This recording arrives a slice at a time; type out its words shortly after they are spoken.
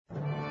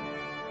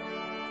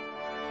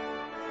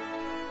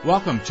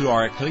Welcome to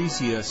our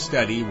Ecclesia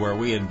study where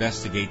we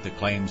investigate the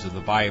claims of the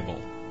Bible.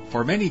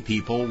 For many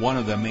people, one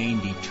of the main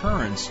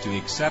deterrents to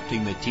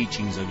accepting the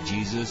teachings of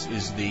Jesus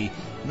is the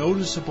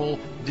noticeable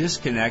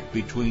disconnect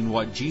between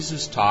what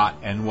Jesus taught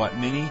and what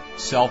many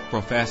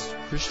self-professed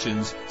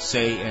Christians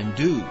say and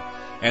do.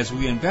 As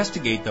we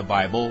investigate the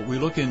Bible, we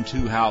look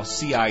into how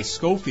C.I.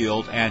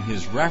 Scofield and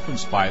his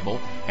reference Bible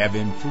have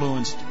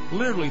influenced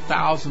literally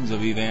thousands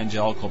of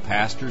evangelical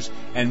pastors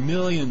and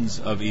millions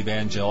of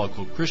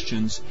evangelical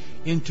Christians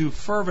into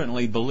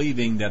fervently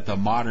believing that the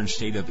modern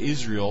state of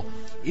Israel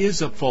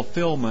is a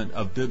fulfillment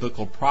of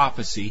biblical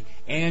prophecy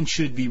and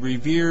should be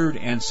revered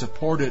and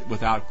supported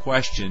without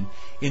question,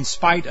 in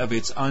spite of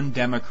its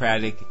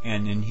undemocratic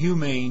and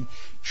inhumane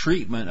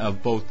treatment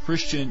of both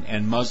Christian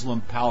and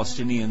Muslim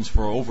Palestinians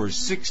for over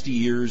 60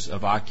 years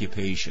of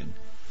occupation.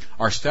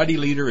 Our study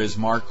leader is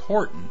Mark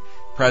Horton,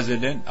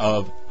 president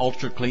of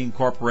Ultra Clean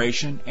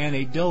Corporation and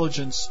a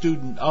diligent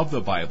student of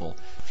the Bible.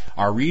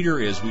 Our reader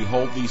is We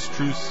Hold These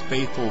Truths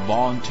faithful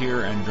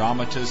volunteer and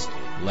dramatist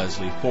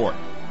Leslie Fort.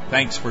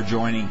 Thanks for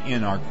joining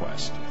in our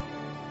quest.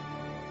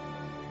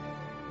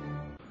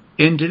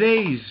 In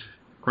today's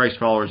Christ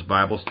Followers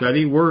Bible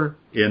study, we're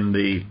in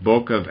the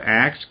book of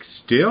Acts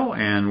still,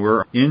 and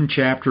we're in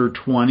chapter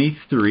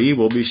 23.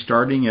 We'll be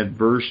starting at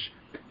verse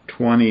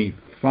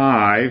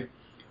 25,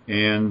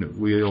 and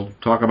we'll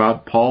talk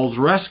about Paul's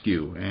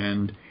rescue.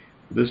 And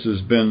this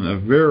has been a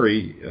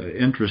very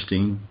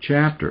interesting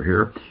chapter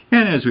here.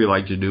 And as we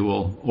like to do,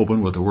 we'll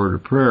open with a word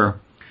of prayer.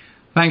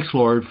 Thanks,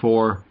 Lord,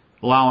 for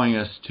allowing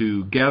us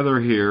to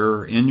gather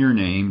here in your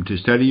name to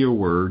study your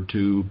word,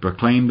 to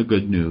proclaim the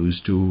good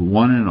news to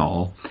one and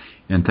all.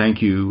 And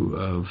thank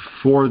you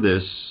for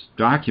this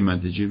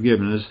document that you've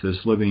given us,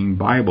 this living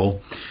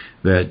Bible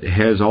that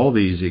has all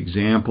these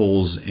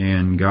examples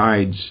and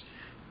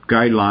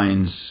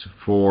guidelines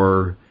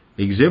for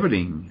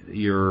exhibiting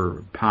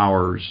your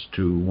powers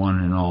to one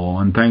and all.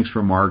 And thanks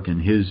for Mark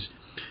and his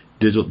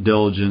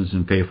diligence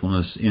and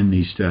faithfulness in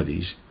these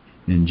studies.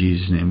 In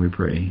Jesus' name we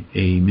pray.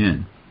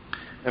 Amen.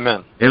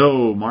 Amen.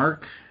 Hello,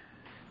 Mark.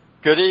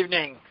 Good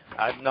evening.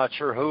 I'm not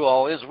sure who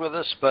all is with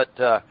us, but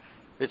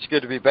it's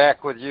good to be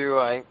back with you.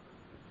 I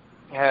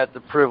had the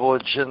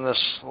privilege in this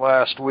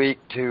last week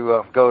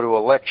to go to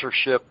a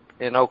lectureship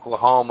in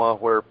Oklahoma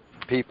where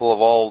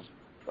people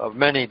of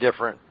many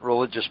different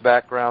religious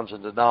backgrounds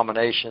and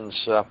denominations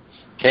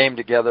came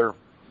together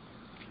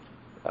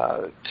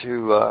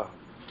to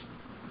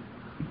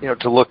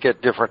look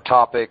at different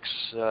topics,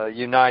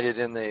 united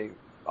in the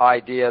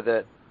idea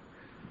that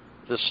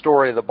the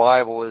story of the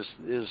Bible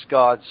is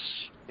God's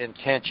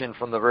intention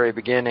from the very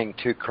beginning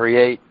to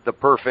create the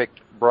perfect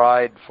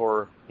bride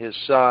for his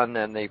Son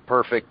and the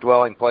perfect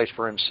dwelling place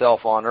for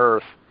himself on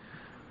earth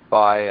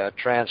by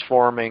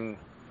transforming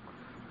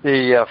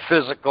the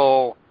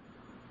physical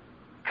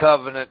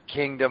covenant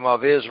kingdom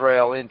of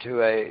Israel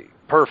into a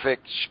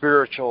perfect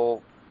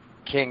spiritual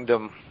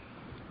kingdom.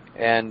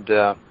 And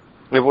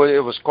it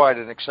was quite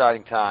an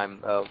exciting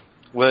time.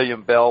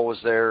 William Bell was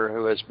there,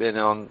 who has been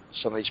on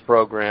some of these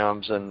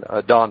programs, and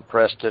Don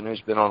Preston,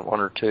 who's been on one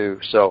or two.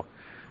 So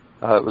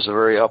it was a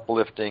very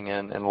uplifting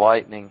and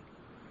enlightening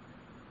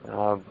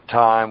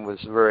time with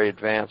very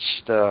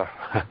advanced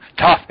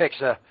topics,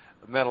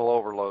 mental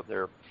overload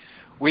there.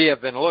 We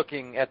have been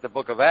looking at the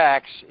book of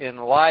Acts in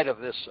light of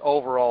this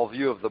overall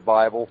view of the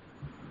Bible,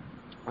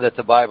 that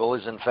the Bible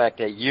is in fact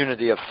a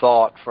unity of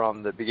thought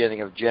from the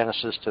beginning of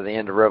Genesis to the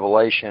end of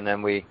Revelation,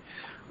 and we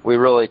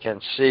really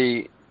can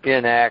see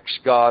in Acts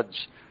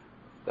God's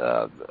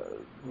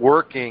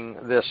working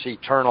this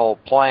eternal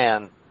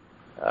plan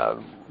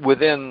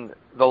within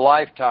the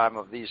lifetime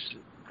of these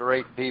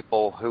great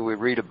people who we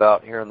read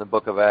about here in the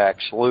book of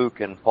Acts, Luke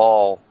and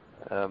Paul,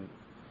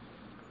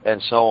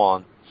 and so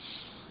on.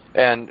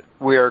 And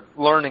we are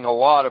learning a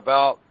lot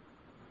about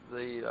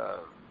the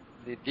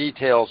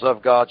details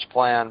of God's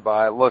plan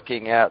by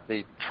looking at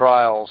the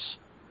trials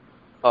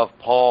of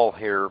Paul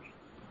here.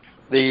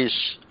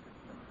 These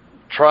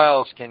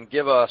trials can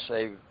give us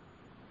a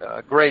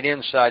great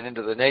insight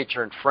into the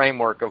nature and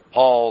framework of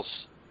Paul's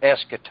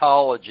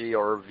eschatology,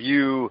 or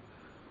view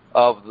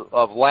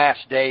of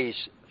last days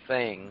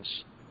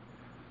things,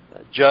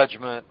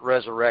 judgment,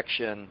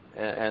 resurrection,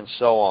 and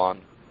so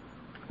on.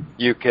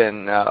 You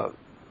can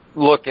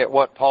look at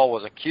what Paul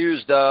was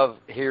accused of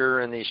here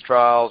in these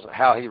trials,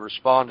 how he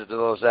responded to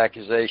those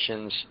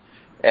accusations,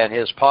 and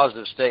his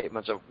positive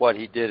statements of what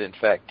he did in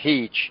fact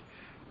teach,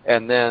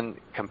 and then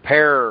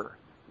compare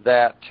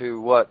that to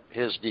what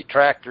his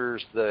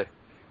detractors,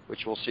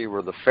 which we'll see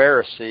were the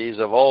Pharisees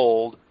of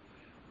old,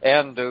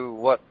 and to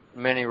what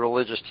many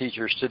religious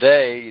teachers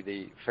today,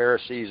 the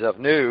Pharisees of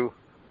new,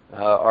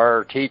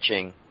 are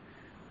teaching.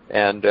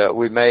 And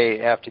we may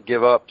have to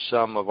give up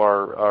some of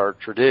our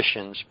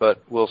traditions,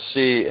 but we'll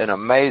see an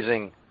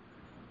amazing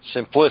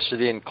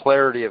simplicity and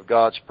clarity of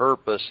God's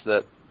purpose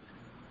that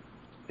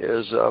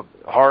is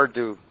hard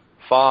to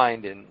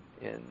find in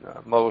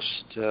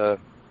most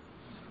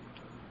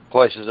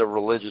places of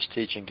religious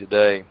teaching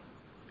today.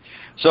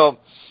 So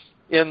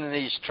in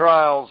these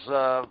trials,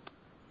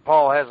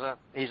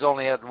 he's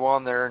only had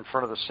one there in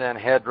front of the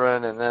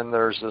Sanhedrin, and then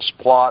there's this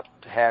plot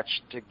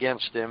hatched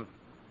against him.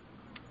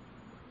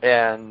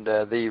 And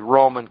the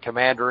Roman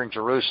commander in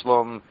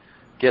Jerusalem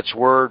gets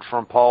word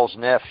from Paul's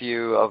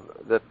nephew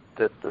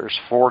that there's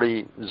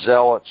 40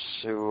 zealots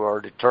who are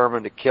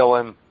determined to kill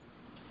him.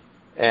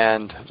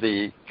 And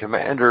the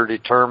commander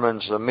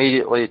determines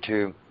immediately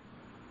to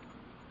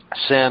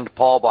send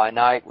Paul by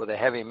night with a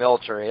heavy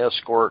military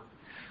escort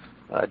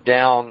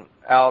down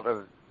out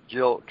of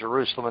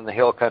Jerusalem in the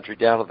hill country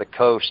down to the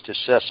coast to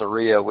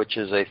Caesarea, which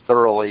is a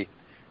thoroughly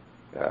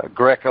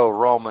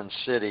Greco-Roman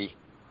city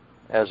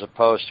as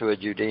opposed to a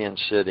Judean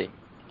city.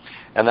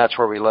 And that's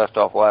where we left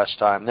off last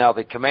time. Now,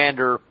 the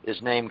commander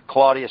is named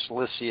Claudius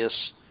Lysias,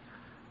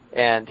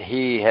 and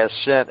he has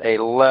sent a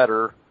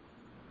letter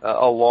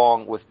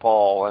along with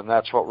Paul, and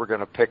that's what we're going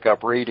to pick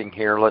up reading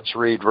here. Let's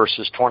read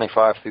verses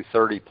 25 through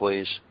 30,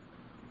 please.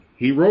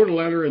 He wrote a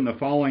letter in the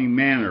following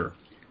manner.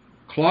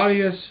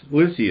 Claudius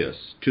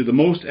Lysias, to the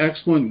most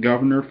excellent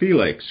governor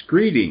Felix,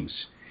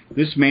 greetings.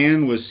 This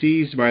man was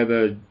seized by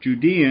the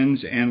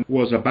Judeans and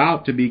was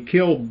about to be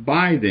killed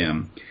by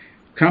them.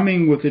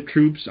 Coming with the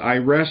troops, I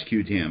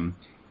rescued him,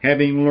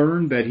 having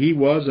learned that he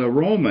was a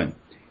Roman.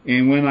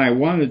 And when I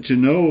wanted to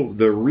know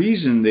the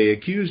reason they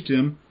accused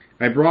him,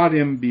 I brought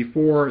him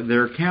before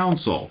their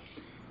council.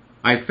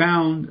 I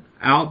found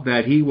out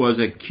that he was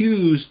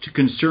accused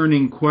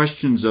concerning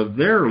questions of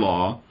their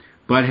law,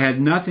 but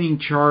had nothing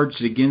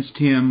charged against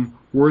him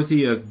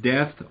worthy of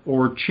death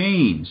or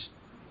chains.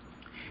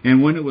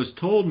 And when it was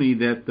told me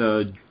that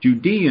the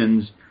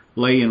Judeans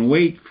lay in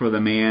wait for the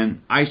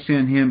man, I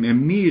sent him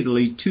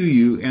immediately to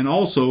you, and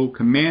also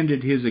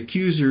commanded his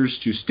accusers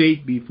to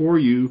state before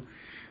you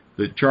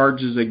the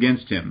charges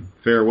against him.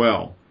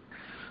 Farewell.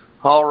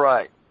 All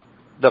right.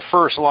 The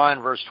first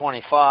line, verse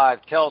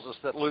 25, tells us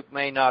that Luke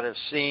may not have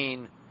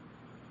seen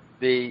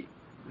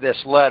this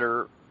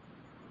letter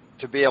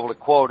to be able to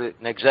quote it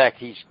in exact.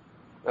 He's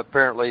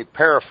apparently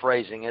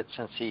paraphrasing it,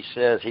 since he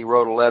says he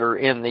wrote a letter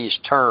in these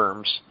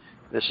terms.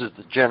 This is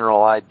the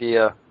general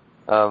idea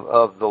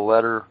of the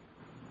letter.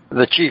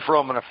 The chief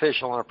Roman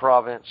official in the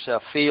province,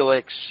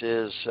 Felix,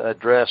 is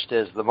addressed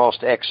as the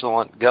most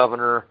excellent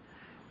governor.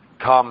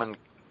 Common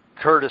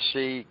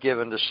courtesy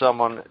given to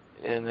someone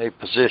in a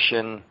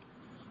position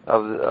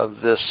of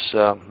this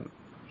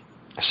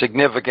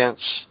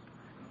significance.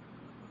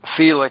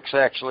 Felix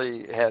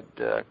actually had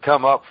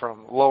come up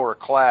from lower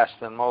class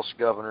than most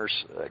governors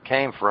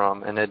came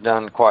from, and had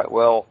done quite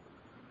well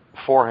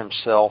for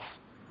himself.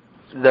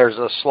 There's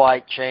a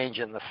slight change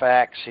in the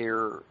facts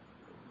here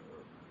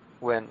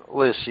when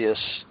Lysias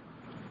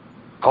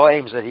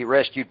claims that he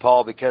rescued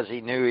Paul because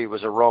he knew he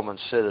was a Roman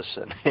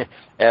citizen.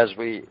 As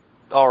we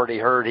already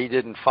heard, he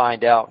didn't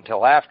find out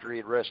until after he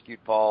had rescued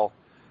Paul,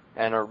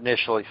 and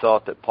initially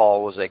thought that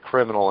Paul was a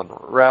criminal and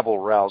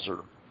rabble-rouser.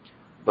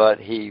 But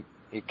he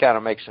kind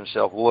of makes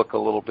himself look a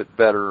little bit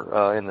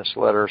better in this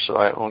letter, so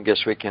I don't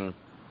guess we can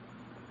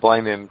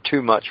blame him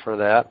too much for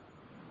that.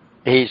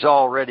 He's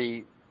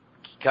already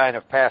kind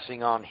of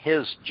passing on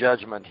his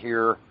judgment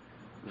here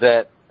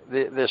that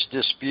this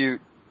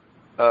dispute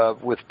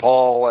with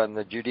Paul and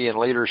the Judean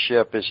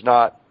leadership is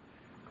not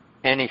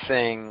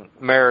anything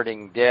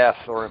meriting death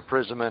or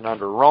imprisonment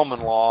under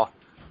Roman law,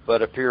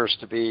 but appears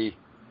to be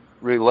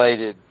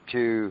related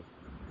to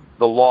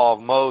the law of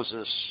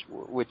Moses,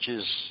 which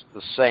is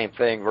the same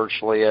thing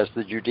virtually as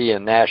the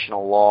Judean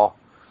national law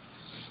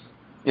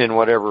in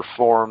whatever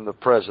form the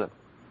present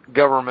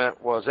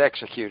government was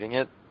executing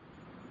it.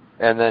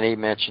 And then he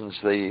mentions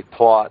the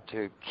plot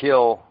to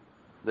kill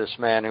this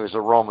man who is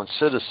a Roman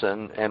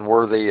citizen and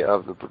worthy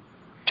of the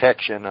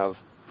protection of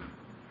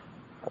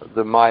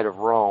the might of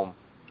Rome.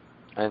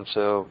 And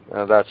so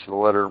that's the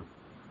letter.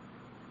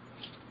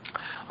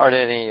 Are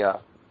there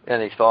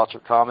any thoughts or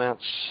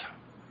comments?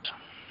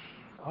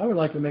 I would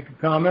like to make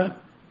a comment.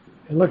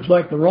 It looks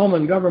like the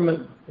Roman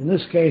government, in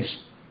this case,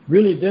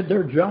 really did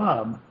their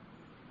job.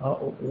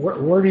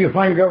 Where do you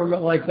find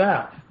government like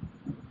that?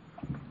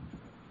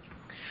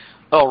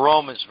 Oh,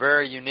 Rome is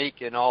very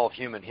unique in all of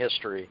human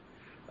history,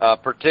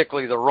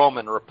 particularly the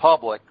Roman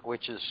Republic,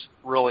 which is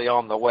really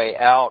on the way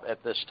out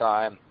at this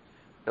time,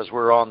 because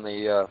we're on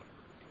the,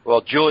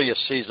 Julius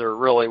Caesar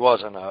really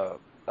wasn't a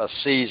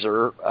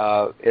Caesar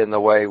in the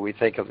way we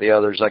think of the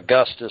others.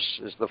 Augustus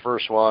is the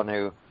first one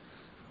who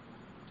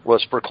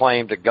was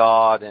proclaimed a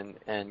god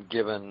and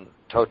given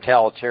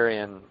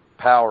totalitarian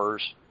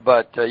powers.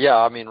 But,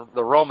 the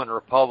Roman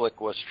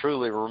Republic was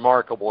truly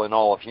remarkable in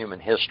all of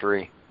human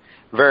history.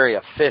 Very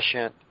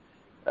efficient,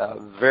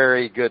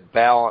 very good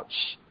balance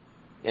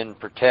in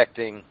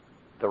protecting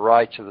the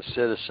rights of the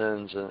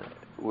citizens and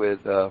with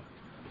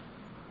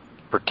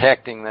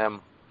protecting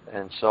them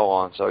and so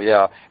on. So,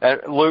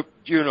 and Luke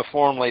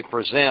uniformly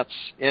presents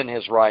in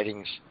his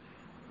writings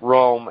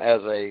Rome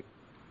as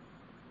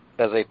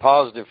a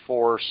positive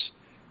force,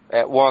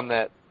 at one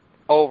that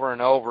over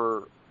and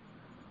over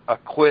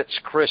acquits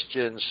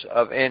Christians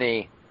of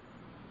any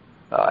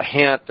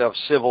hint of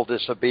civil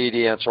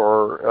disobedience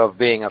or of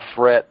being a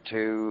threat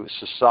to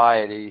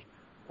society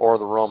or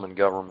the Roman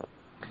government.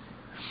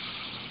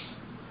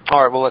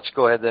 All right, well, let's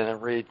go ahead then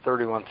and read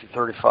 31 through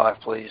 35,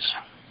 please.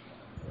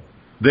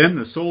 Then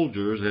the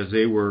soldiers, as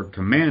they were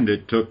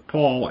commanded, took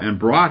Paul and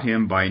brought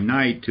him by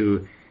night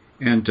to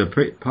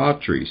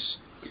Antipatris.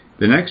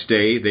 The next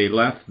day they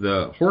left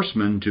the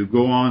horsemen to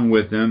go on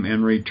with them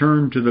and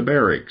returned to the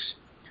barracks.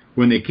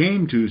 When they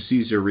came to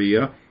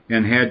Caesarea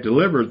and had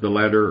delivered the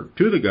letter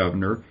to the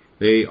governor,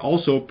 they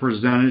also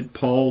presented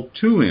Paul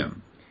to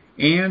him.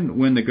 And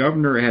when the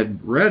governor had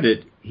read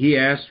it, he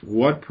asked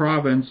what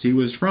province he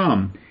was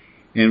from.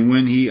 And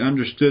when he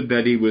understood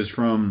that he was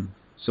from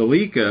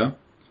Cilicia,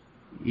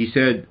 he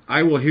said,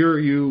 I will hear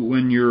you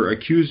when your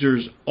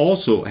accusers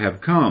also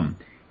have come.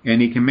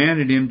 And he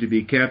commanded him to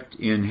be kept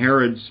in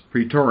Herod's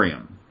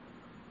praetorium.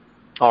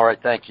 All right,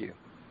 thank you.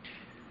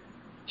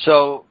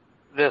 So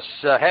this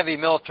heavy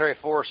military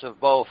force of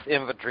both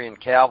infantry and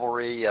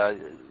cavalry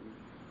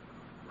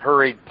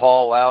hurried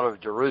Paul out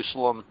of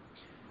Jerusalem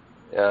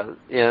as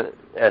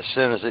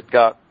soon as it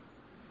got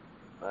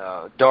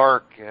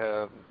dark,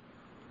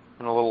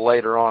 and a little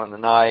later on in the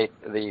night.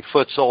 The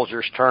foot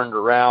soldiers turned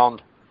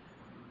around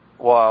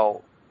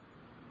while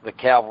the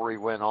cavalry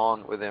went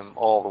on with him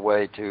all the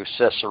way to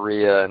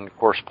Caesarea, and of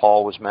course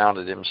Paul was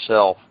mounted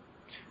himself.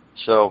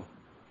 So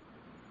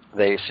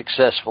they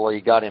successfully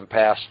got him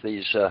past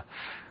these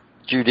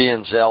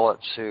Judean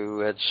zealots who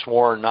had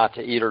sworn not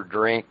to eat or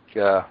drink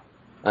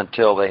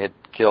until they had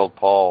killed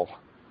Paul.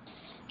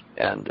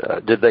 And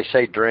did they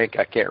say drink?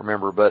 I can't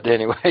remember, but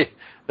anyway,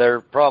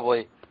 they're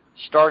probably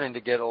starting to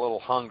get a little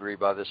hungry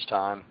by this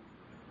time,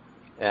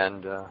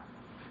 and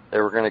they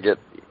were going to get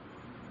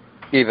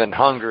even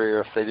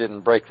hungrier if they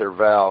didn't break their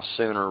vow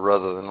sooner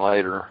rather than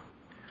later.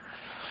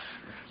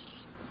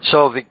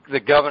 So the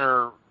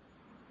governor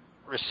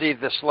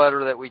received this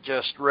letter that we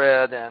just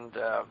read and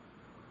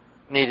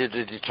needed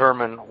to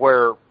determine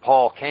where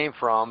Paul came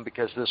from,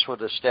 because this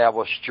would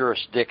establish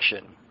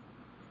jurisdiction.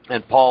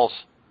 And Paul's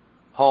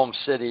home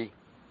city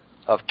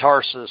of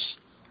Tarsus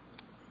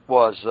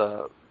was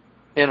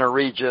in a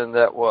region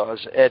that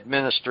was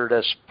administered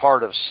as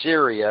part of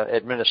Syria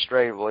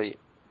administratively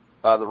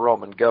by the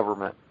Roman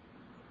government.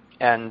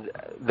 And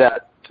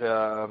that,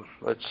 I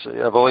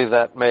believe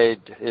that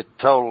made it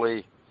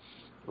totally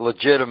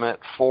legitimate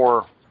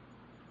for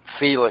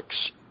Felix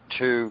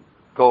to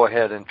go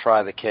ahead and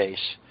try the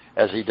case.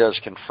 As he does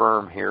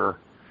confirm here,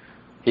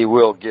 he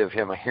will give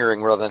him a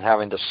hearing rather than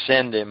having to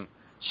send him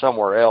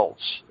somewhere else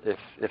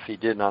if he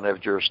did not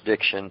have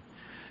jurisdiction.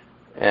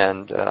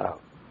 And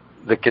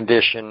the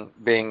condition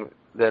being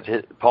that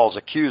Paul's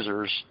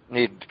accusers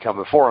needed to come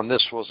before him.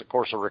 This was, of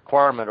course, a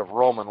requirement of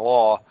Roman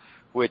law,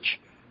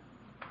 which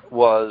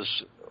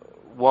was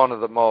one of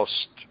the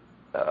most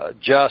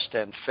just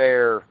and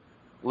fair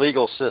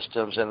legal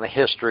systems in the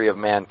history of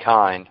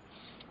mankind.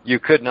 You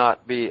could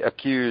not be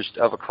accused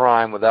of a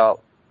crime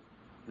without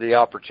the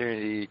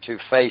opportunity to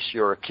face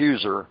your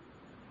accuser,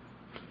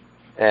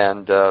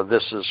 and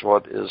this is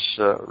what is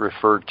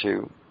referred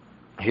to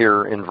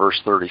here in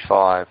verse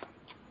 35.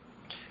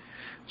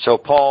 So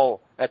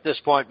Paul, at this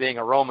point being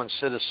a Roman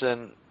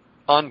citizen,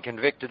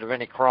 unconvicted of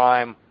any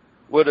crime,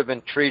 would have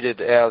been treated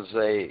as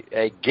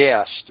a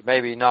guest,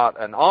 maybe not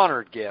an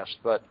honored guest,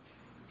 but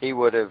he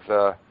would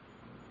have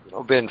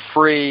been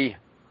free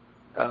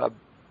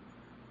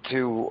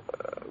to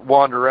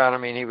wander around. I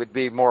mean, he would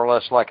be more or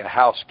less like a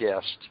house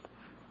guest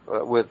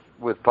with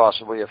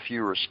possibly a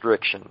few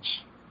restrictions,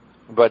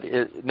 but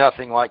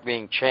nothing like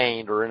being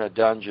chained or in a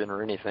dungeon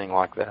or anything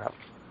like that.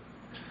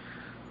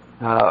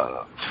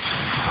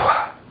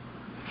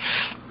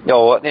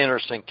 An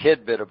interesting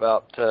tidbit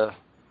about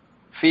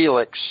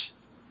Felix.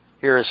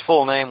 Here, his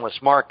full name was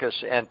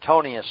Marcus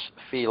Antonius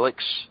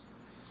Felix.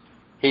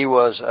 He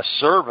was a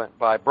servant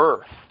by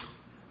birth,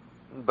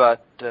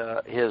 but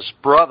his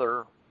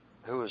brother,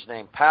 who was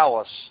named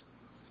Paulus,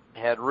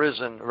 had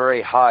risen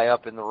very high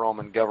up in the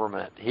Roman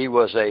government. He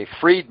was a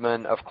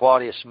freedman of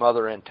Claudius'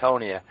 mother,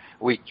 Antonia.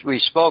 We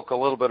spoke a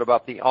little bit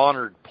about the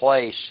honored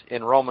place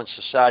in Roman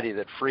society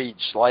that freed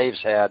slaves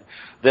had.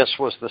 This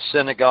was the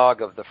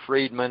synagogue of the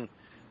freedmen,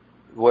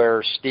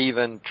 where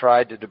Stephen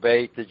tried to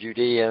debate the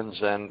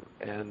Judeans and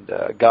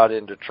got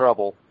into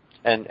trouble.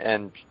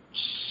 And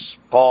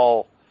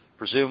Paul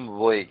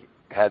presumably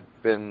had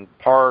been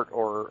part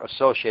or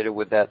associated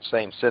with that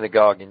same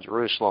synagogue in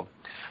Jerusalem.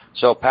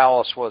 So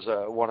Paulus was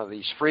one of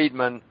these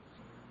freedmen,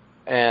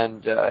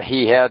 and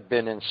he had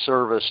been in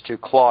service to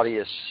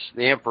Claudius,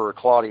 the Emperor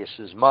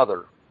Claudius's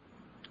mother.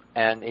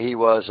 And he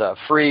was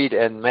freed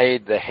and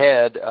made the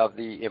head of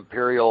the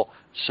imperial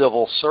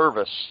civil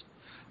service.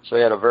 So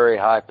he had a very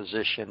high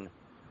position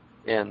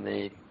in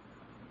the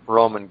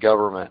Roman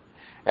government.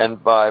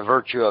 And by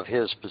virtue of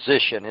his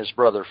position, his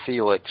brother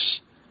Felix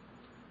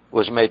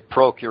was made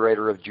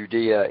procurator of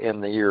Judea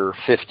in the year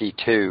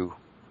 52.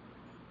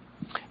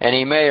 And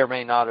he may or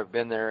may not have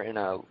been there in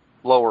a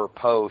lower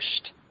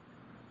post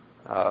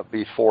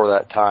before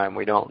that time.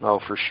 We don't know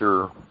for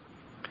sure.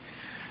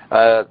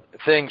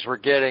 Things were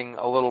getting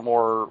a little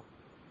more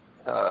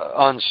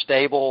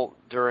unstable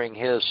during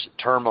his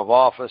term of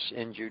office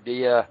in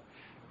Judea.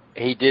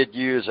 He did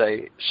use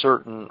a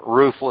certain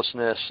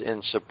ruthlessness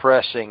in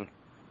suppressing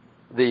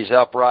these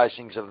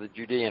uprisings of the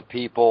Judean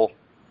people,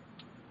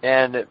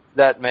 and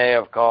that may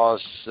have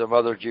caused some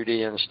other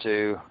Judeans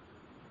to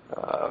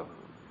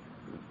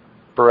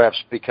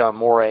perhaps become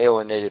more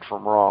alienated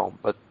from Rome,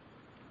 but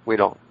we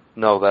don't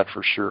know that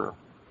for sure.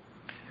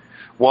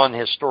 One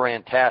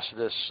historian,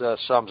 Tacitus,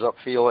 sums up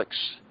Felix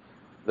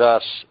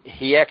thus: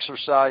 he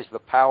exercised the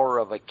power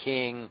of a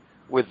king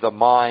with the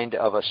mind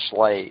of a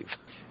slave.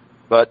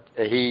 But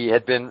he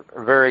had been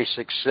very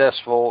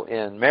successful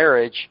in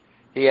marriage.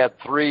 He had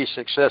 3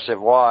 successive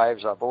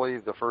wives. I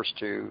believe the first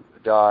 2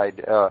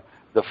 died.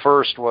 The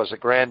first was a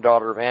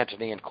granddaughter of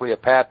Antony and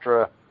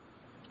Cleopatra.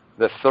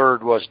 The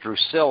third was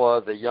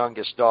Drusilla, the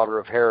youngest daughter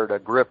of Herod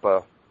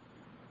Agrippa,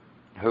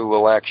 who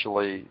will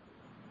actually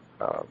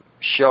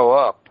show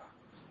up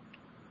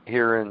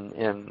here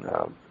in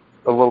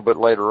a little bit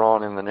later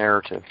on in the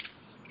narrative.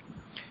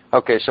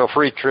 Okay, so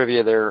free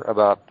trivia there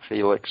about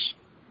Felix.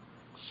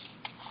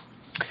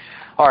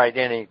 All right,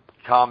 any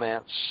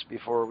comments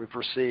before we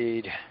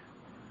proceed?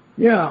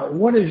 Yeah,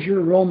 what is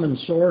your Roman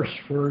source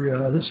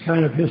for this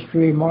kind of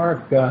history,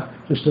 Mark?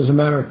 Just as a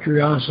matter of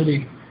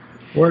curiosity,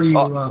 where do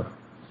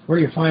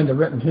you find the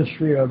written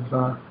history of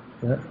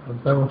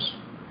those?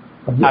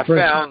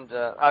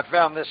 I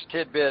found this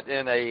tidbit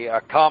in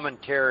a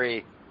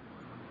commentary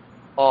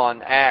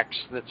on Acts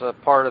that's a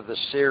part of the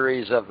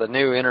series of the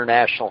New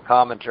International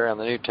Commentary on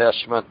the New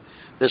Testament.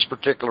 This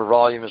particular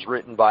volume is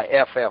written by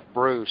F.F.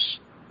 Bruce,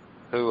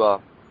 who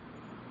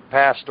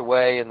passed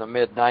away in the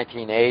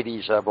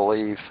mid-1980s, I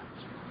believe.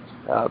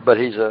 But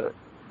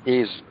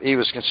he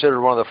was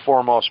considered one of the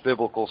foremost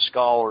biblical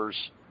scholars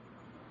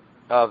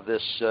of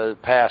this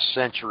past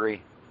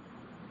century.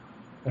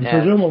 And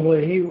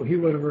presumably he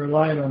would have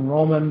relied on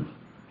Roman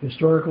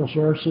historical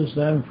sources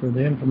then for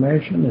the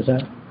information, is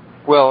that?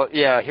 Well,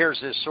 yeah, here's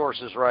his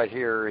sources right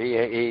here.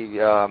 He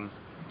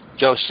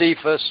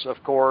Josephus,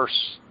 of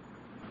course,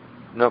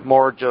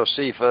 more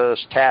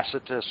Josephus,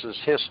 Tacitus's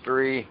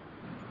history,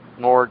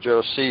 more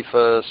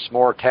Josephus,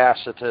 more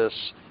Tacitus,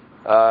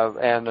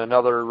 and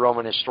another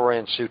Roman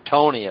historian,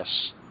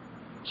 Suetonius.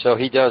 So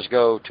he does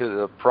go to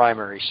the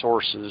primary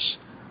sources,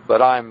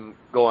 but I'm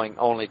going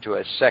only to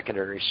a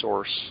secondary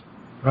source.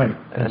 Right.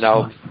 And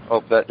I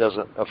hope that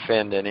doesn't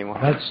offend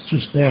anyone. That's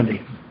just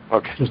dandy.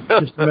 Okay. Just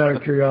a matter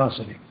of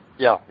curiosity.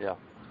 Yeah.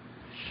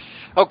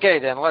 Okay,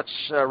 then let's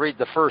read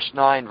the first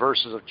 9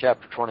 verses of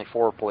chapter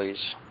 24, please.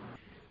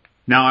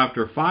 Now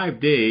after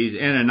 5 days,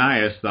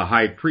 Ananias the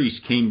high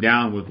priest came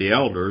down with the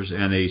elders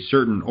and a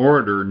certain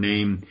orator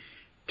named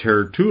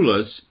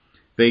Tertullus.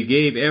 They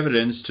gave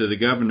evidence to the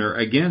governor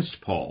against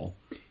Paul.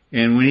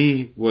 And when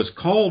he was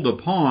called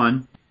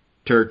upon,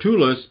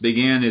 Tertullus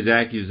began his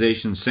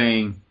accusation,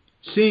 saying,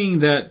 "Seeing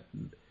that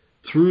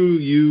through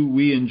you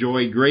we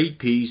enjoy great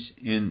peace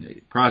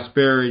and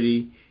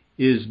prosperity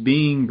is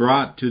being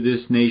brought to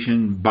this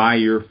nation by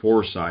your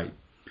foresight.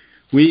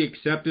 We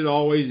accept it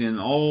always in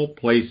all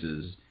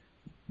places,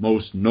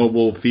 most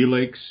noble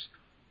Felix,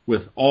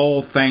 with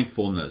all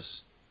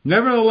thankfulness.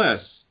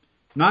 Nevertheless,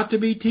 not to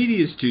be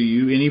tedious to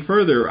you any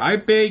further, I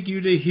beg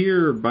you to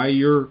hear by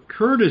your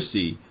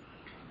courtesy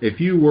a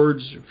few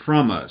words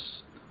from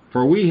us.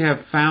 For we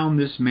have found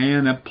this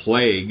man a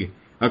plague,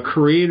 a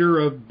creator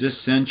of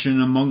dissension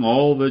among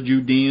all the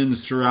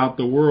Judeans throughout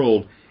the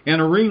world,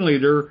 and a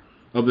ringleader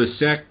of the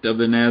sect of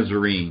the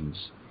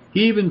Nazarenes.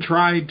 He even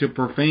tried to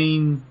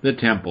profane the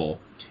temple,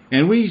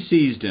 and we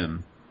seized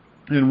him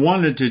and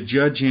wanted to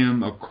judge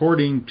him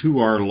according to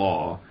our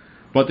law.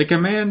 But the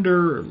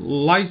commander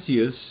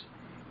Lysias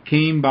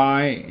came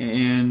by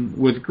and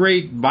with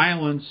great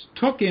violence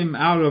took him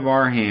out of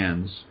our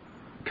hands,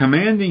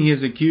 commanding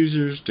his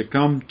accusers to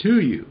come to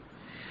you.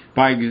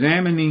 By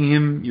examining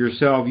him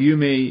yourself, you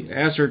may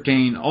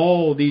ascertain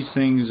all these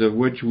things of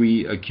which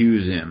we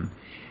accuse him.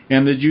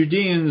 And the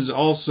Judeans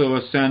also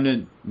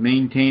assented,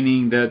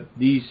 maintaining that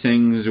these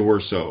things were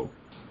so."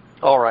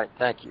 All right,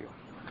 thank you.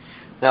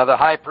 Now the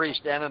high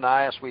priest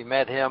Ananias, we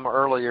met him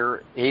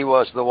earlier. He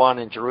was the one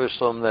in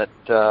Jerusalem that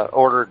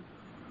ordered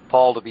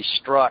Paul to be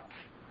struck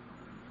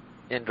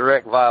in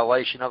direct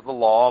violation of the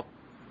law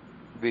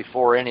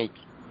before any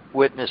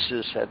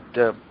witnesses had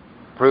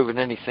proven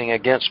anything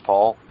against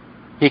Paul.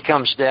 He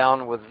comes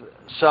down with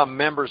some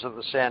members of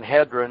the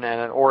Sanhedrin and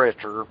an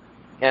orator,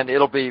 and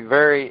it'll be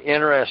very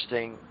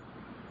interesting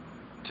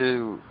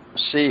to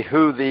see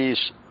who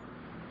these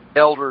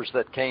elders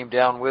that came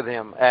down with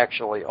him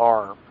actually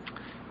are.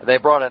 They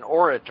brought an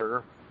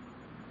orator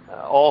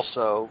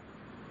also,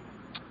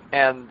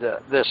 and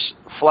this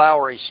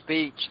flowery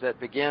speech that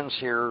begins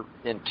here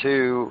in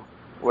 2,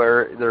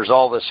 where there's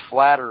all this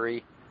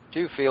flattery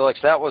to Felix,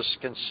 that was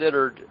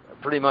considered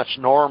pretty much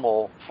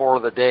normal for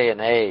the day and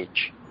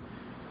age,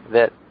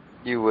 that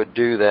you would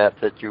do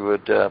that you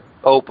would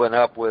open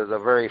up with a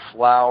very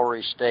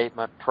flowery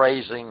statement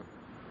praising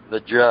the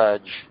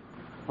judge.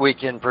 We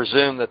can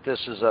presume that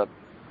this is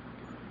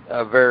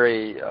a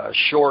very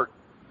short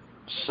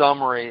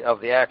summary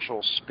of the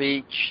actual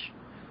speech,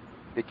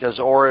 because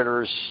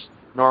orators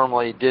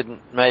normally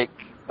didn't make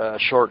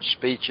short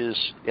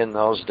speeches in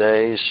those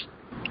days.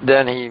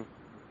 Then he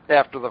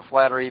after the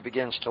flattery, he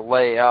begins to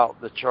lay out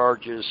the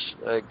charges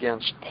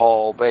against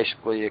Paul,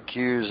 basically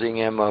accusing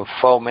him of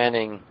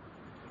fomenting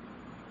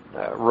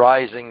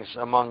risings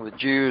among the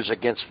Jews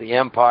against the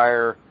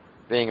empire,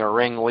 being a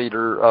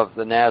ringleader of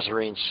the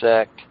Nazarene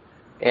sect,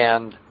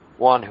 and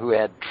one who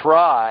had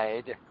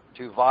tried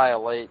to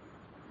violate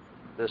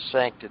the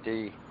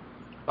sanctity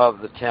of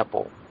the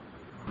temple.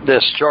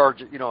 This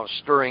charge,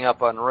 stirring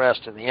up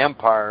unrest in the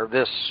empire,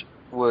 this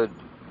would,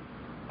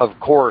 of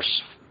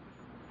course,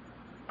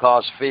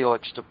 cause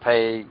Felix to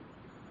pay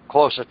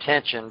close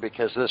attention,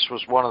 because this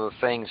was one of the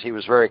things he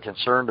was very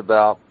concerned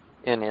about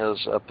in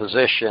his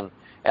position,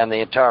 and the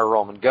entire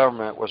Roman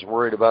government was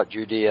worried about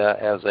Judea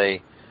as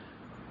a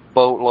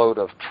boatload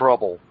of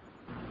trouble.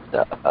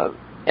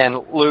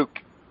 And Luke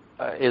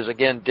is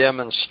again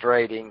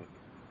demonstrating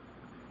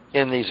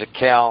in these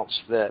accounts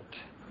that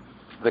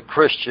the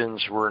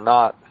Christians were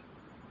not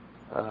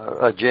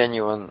a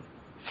genuine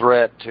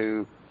threat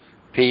to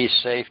peace,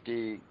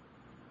 safety,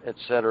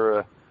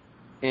 etc.,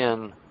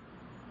 in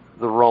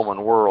the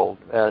Roman world,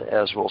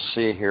 as we'll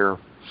see here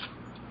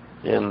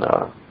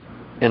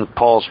in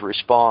Paul's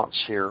response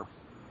here.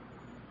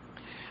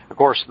 Of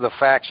course, the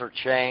facts are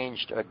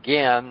changed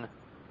again,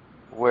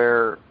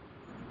 where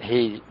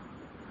he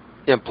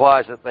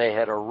implies that they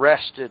had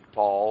arrested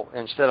Paul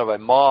instead of a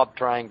mob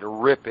trying to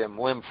rip him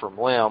limb from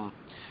limb.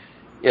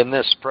 In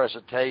this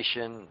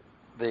presentation,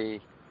 the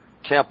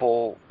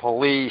temple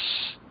police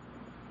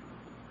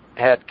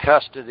had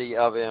custody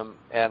of him,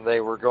 and they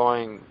were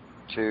going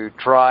to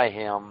try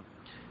him,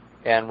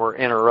 and were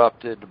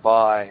interrupted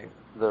by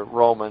the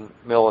Roman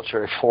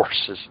military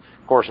forces.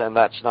 Of course, and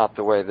that's not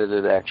the way that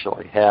it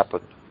actually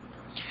happened.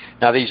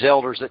 Now, these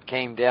elders that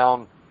came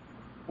down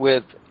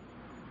with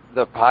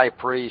the high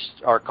priest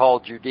are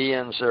called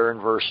Judeans there in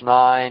verse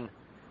 9,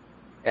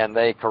 and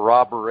they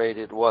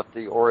corroborated what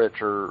the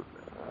orator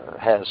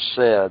has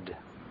said.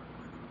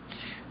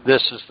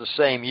 This is the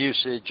same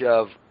usage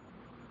of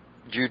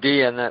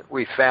Judean that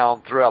we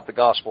found throughout the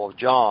Gospel of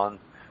John,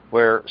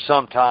 where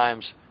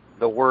sometimes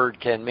the word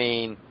can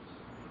mean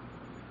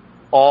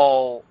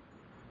all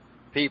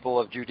people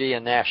of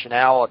Judean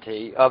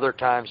nationality. Other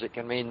times it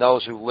can mean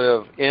those who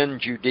live in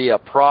Judea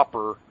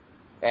proper.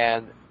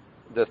 And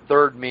the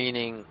third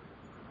meaning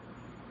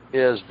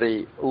is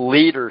the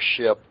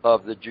leadership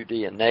of the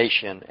Judean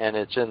nation. And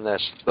it's in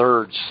this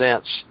third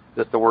sense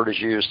that the word is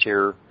used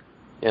here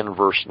in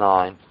verse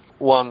 9.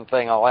 One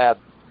thing I'll add,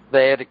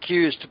 they had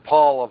accused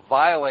Paul of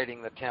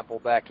violating the temple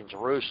back in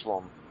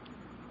Jerusalem,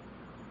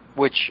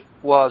 which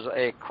was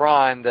a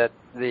crime that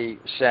the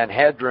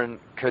Sanhedrin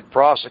could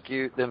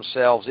prosecute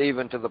themselves,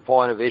 even to the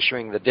point of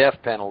issuing the death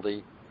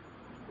penalty,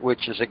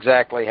 which is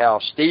exactly how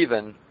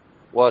Stephen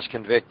was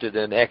convicted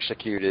and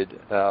executed,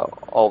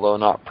 although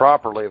not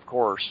properly, of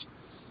course.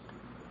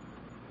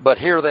 But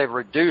here they've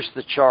reduced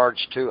the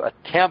charge to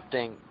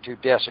attempting to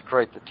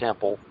desecrate the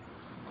temple,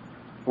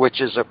 which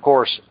is, of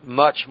course,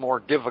 much more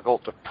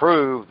difficult to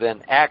prove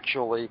than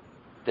actually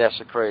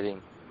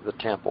desecrating the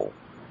temple.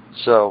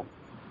 So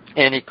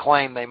any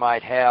claim they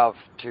might have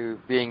to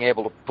being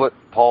able to put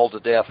Paul to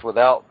death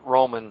without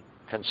Roman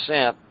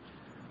consent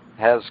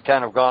has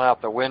kind of gone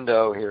out the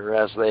window here,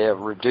 as they have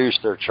reduced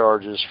their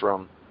charges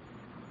from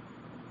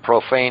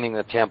profaning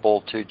the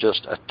temple to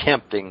just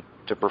attempting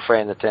to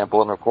profane the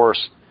temple. And, of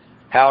course,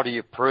 how do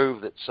you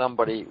prove that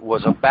somebody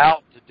was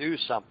about to do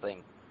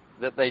something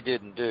that they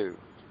didn't do?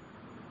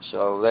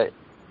 So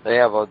they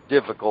have a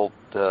difficult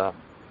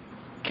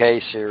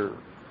case here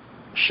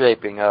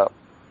shaping up.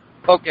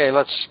 Okay,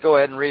 let's go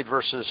ahead and read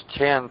verses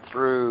 10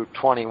 through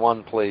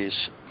 21, please.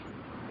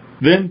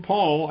 Then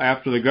Paul,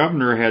 after the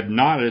governor had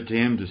nodded to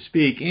him to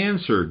speak,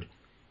 answered,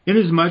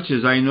 Inasmuch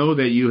as I know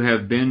that you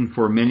have been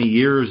for many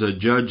years a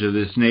judge of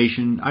this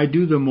nation, I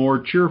do the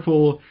more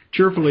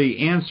cheerfully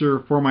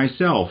answer for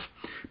myself,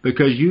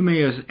 because you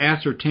may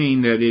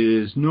ascertain that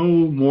it is no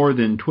more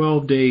than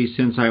 12 days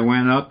since I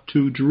went up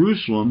to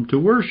Jerusalem to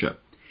worship.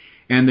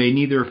 And they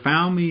neither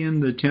found me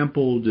in the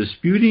temple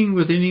disputing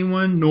with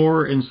anyone,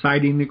 nor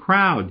inciting the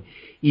crowd,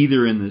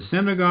 either in the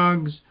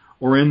synagogues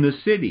or in the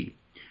city.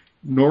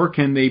 Nor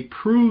can they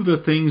prove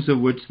the things of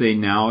which they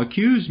now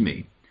accuse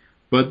me.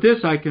 But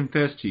this I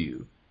confess to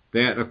you,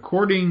 that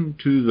according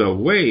to the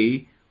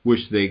way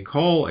which they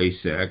call a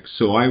sect,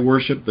 so I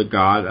worship the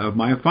God of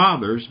my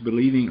fathers,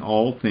 believing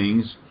all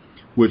things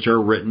which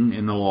are written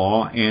in the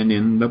law and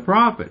in the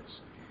prophets.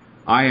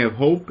 I have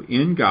hope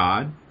in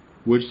God,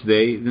 which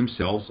they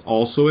themselves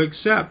also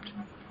accept,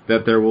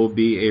 that there will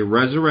be a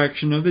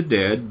resurrection of the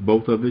dead,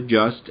 both of the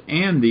just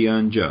and the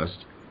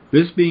unjust.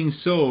 This being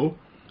so,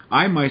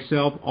 I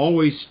myself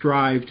always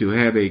strive to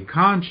have a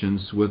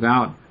conscience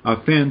without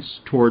offense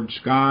towards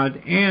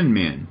God and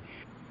men.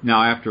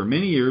 Now after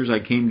many years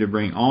I came to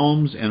bring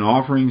alms and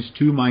offerings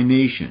to my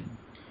nation,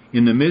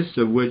 in the midst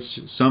of which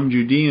some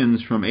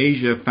Judeans from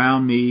Asia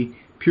found me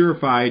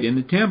purified in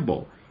the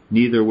temple,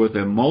 neither with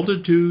a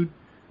multitude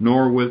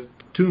nor with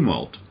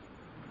tumult.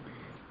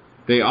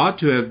 They ought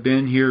to have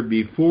been here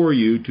before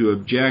you to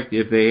object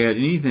if they had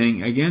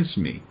anything against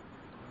me.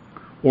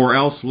 Or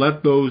else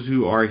let those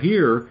who are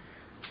here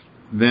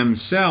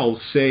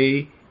themselves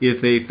say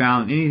if they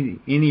found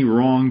any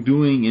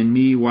wrongdoing in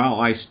me while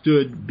I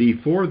stood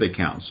before the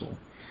council,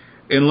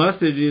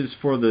 unless it is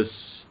for this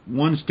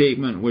one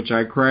statement which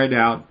I cried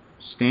out,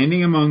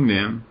 standing among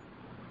them,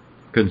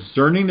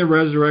 concerning the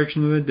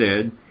resurrection of the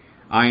dead,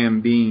 I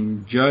am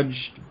being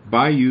judged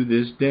by you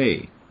this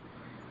day.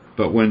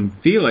 But when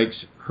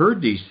Felix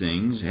heard these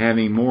things,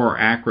 having more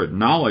accurate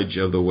knowledge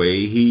of the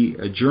way, he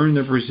adjourned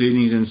the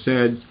proceedings and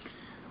said,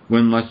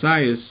 when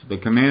Lysias, the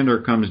commander,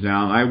 comes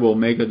down, I will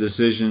make a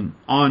decision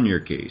on your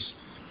case.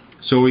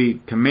 So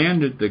he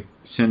commanded the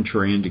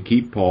centurion to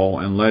keep Paul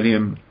and let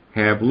him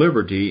have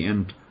liberty,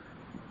 and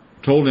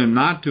told him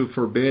not to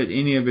forbid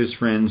any of his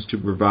friends to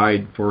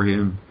provide for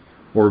him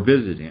or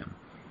visit him.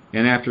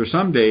 And after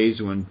some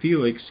days, when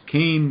Felix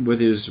came with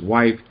his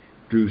wife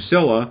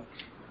Drusilla,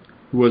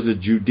 who was a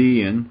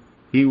Judean,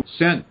 he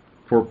sent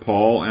for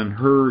Paul and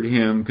heard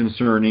him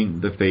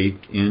concerning the faith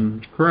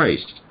in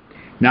Christ.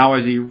 Now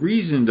as he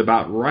reasoned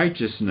about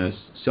righteousness,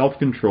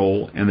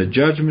 self-control, and the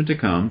judgment to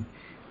come,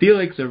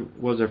 Felix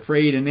was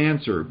afraid and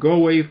answered, Go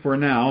away for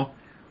now.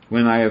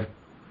 When I have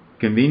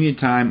convenient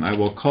time, I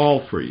will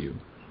call for you.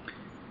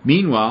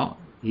 Meanwhile,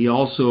 he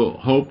also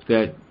hoped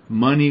that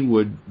money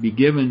would be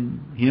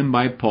given him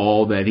by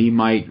Paul that he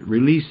might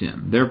release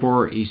him.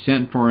 Therefore he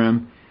sent for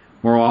him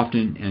more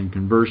often and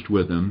conversed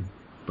with him.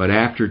 But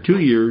after 2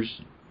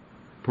 years,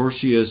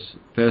 Porcius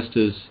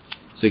Festus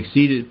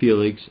succeeded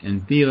Felix,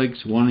 and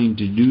Felix, wanting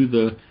to do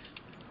the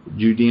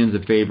Judeans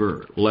a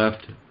favor,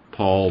 left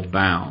Paul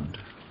bound.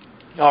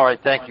 All right,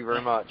 thank you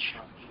very much.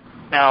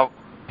 Now,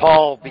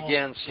 Paul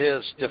begins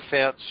his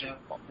defense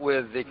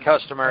with the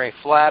customary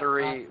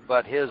flattery,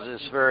 but his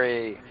is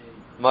very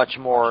much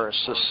more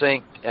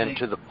succinct and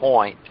to the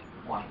point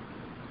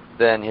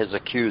than his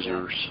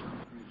accusers.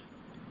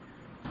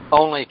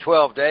 Only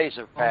 12 days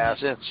have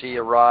passed since he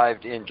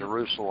arrived in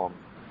Jerusalem,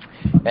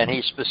 and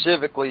he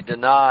specifically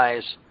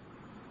denies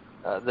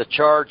the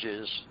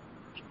charges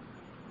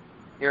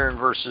here in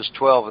verses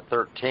 12 and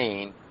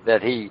 13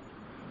 that he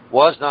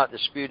was not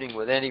disputing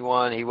with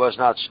anyone, he was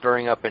not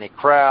stirring up any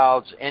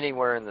crowds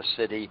anywhere in the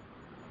city,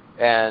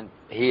 and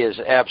he is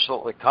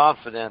absolutely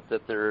confident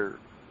that there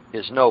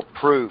is no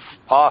proof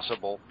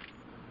possible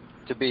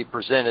to be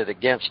presented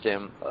against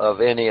him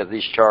of any of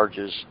these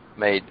charges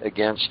made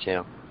against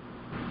him.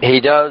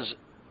 He does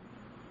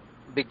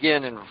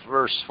begin in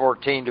verse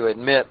 14 to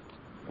admit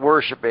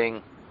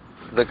worshiping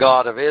the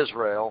God of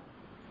Israel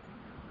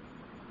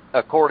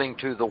according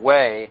to the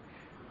way.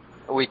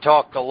 We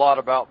talked a lot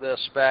about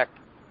this back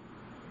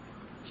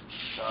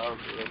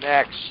in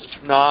Acts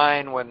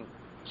 9 when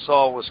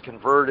Saul was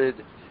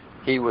converted.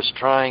 He was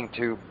trying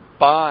to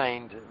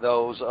bind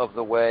those of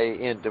the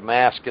way in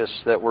Damascus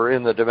that were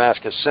in the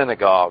Damascus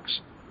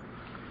synagogues.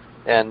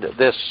 And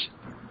this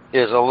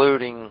is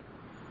alluding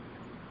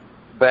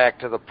back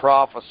to the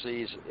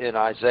prophecies in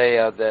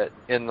Isaiah that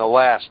in the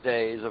last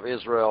days of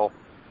Israel,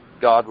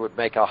 God would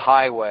make a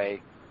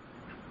highway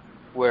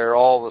where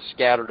all the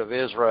scattered of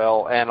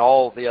Israel and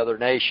all the other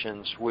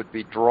nations would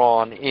be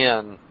drawn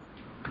in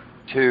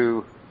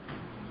to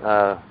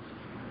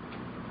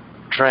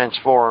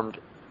transformed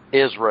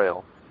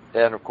Israel.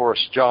 And of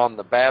course, John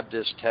the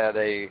Baptist had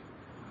a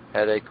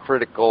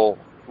critical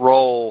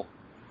role.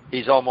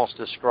 He's almost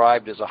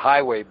described as a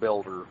highway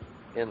builder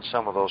in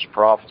some of those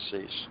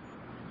prophecies.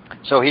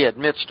 So he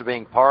admits to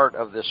being part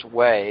of this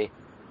way,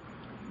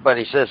 but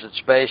he says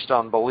it's based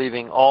on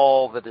believing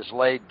all that is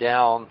laid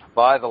down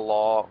by the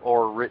law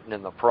or written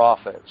in the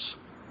prophets.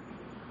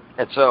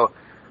 And so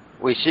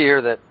we see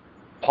here that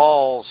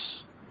Paul's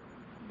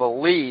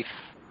belief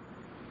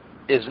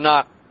is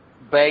not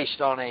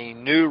based on a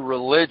new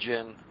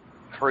religion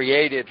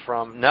created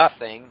from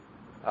nothing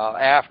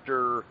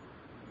after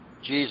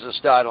Jesus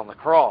died on the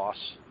cross,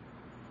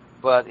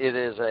 but it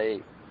is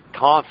a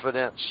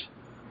confidence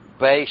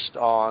based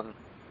on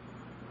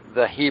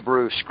the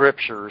Hebrew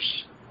scriptures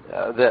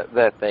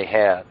that they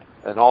had,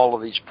 and all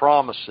of these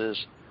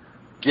promises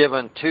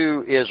given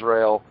to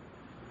Israel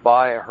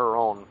by her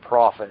own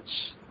prophets.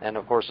 And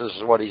of course, this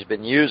is what he's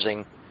been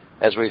using,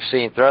 as we've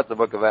seen throughout the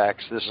book of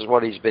Acts. This is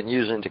what he's been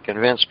using to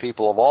convince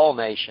people of all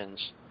nations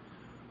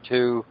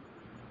to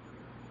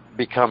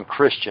become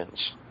Christians.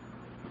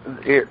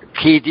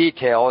 Key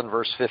detail in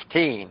verse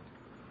 15.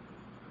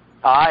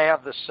 I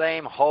have the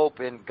same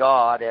hope in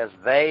God as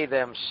they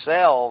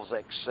themselves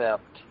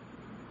accept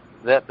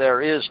that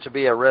there is to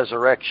be a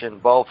resurrection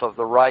both of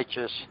the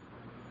righteous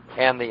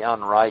and the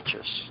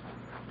unrighteous.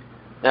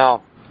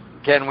 Now,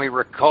 can we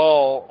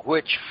recall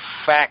which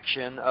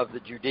faction of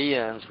the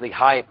Judeans the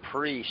high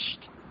priest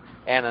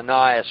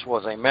Ananias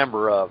was a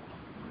member of?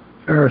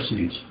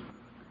 Pharisees.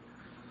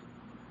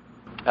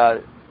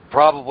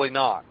 Probably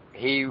not.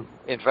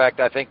 In fact,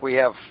 I think we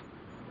have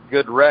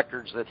good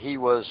records that he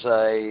was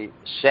a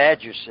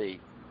Sadducee.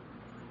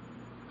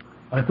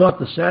 I thought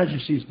the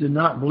Sadducees did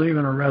not believe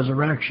in a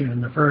resurrection,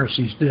 and the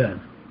Pharisees did.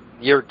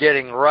 You're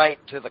getting right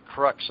to the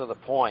crux of the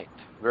point.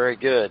 Very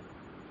good.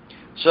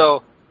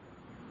 So,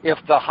 if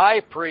the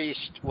high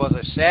priest was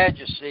a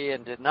Sadducee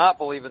and did not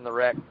believe in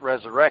the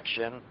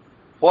resurrection,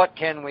 what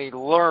can we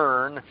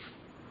learn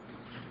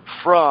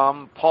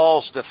from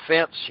Paul's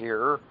defense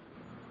here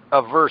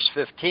of verse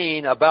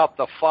 15 about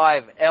the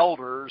 5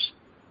 elders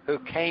who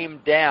came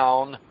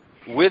down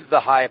with the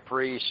high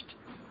priest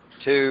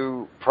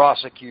to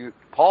prosecute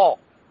Paul?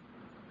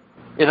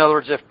 In other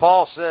words, if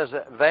Paul says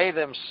that they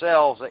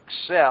themselves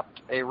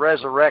accept a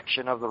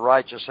resurrection of the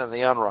righteous and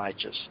the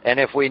unrighteous, and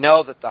if we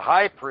know that the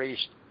high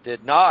priest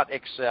did not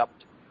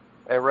accept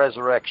a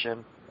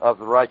resurrection of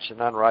the righteous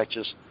and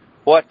unrighteous,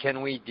 what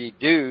can we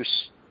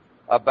deduce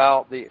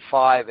about the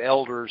 5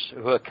 elders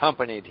who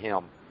accompanied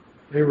him?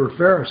 They were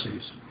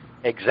Pharisees.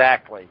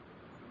 Exactly.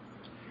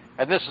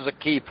 And this is a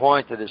key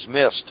point that is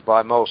missed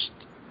by most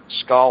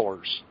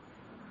scholars.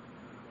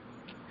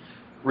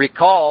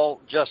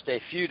 Recall just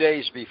a few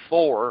days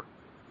before,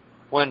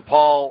 when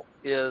Paul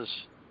is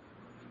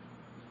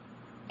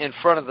in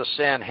front of the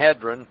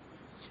Sanhedrin,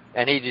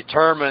 and he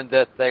determined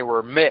that they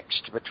were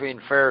mixed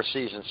between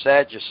Pharisees and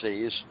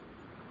Sadducees,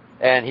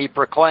 and he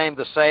proclaimed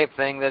the same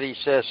thing that he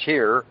says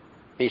here.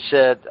 He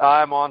said,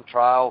 I'm on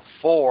trial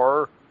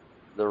for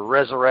the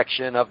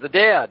resurrection of the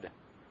dead.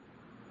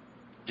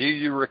 Do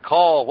you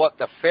recall what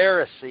the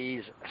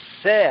Pharisees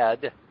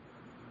said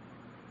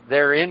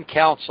there in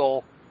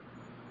council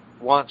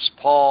once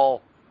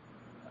Paul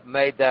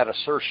made that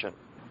assertion?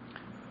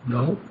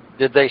 No.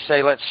 Did they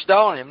say, let's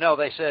stone him? No,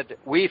 they said,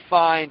 we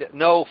find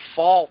no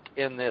fault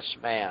in this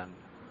man.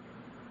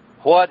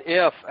 What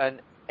if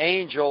an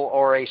angel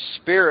or a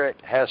spirit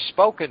has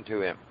spoken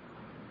to him?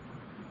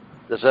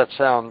 Does that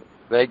sound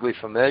vaguely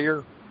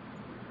familiar?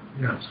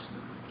 Yes.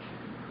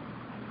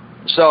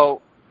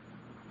 So,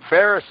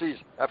 Pharisees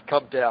have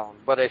come down,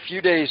 but a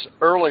few days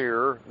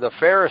earlier, the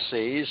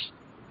Pharisees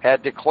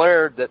had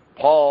declared that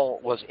Paul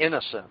was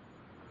innocent.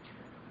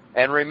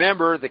 And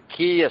remember the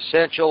key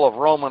essential of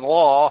Roman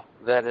law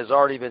that has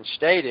already been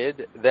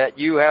stated, that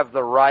you have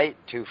the right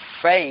to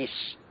face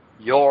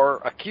your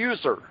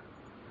accuser.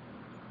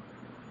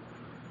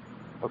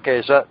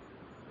 Okay, does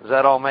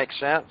that all make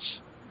sense?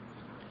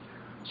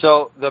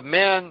 So the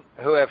men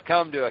who have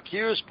come to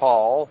accuse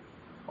Paul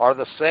are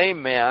the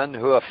same men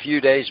who a few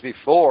days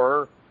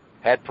before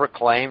had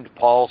proclaimed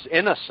Paul's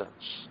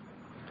innocence.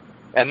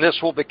 And this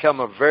will become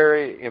a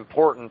very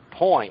important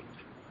point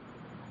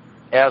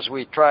as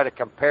we try to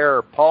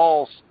compare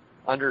Paul's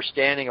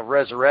understanding of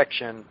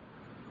resurrection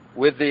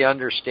with the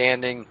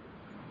understanding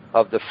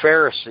of the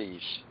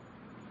Pharisees.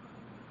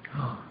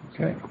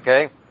 Okay.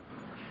 Okay?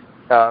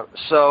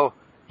 So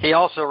he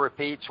also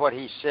repeats what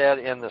he said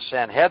in the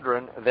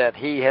Sanhedrin, that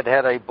he had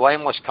had a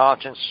blameless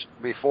conscience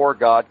before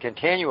God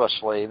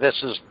continuously.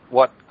 This is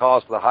what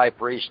caused the high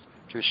priest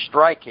to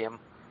strike him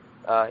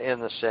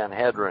in the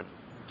Sanhedrin.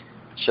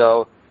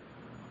 So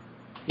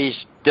he's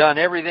done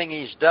everything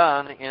he's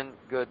done in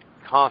good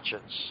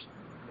conscience.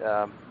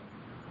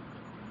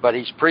 But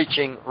he's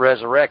preaching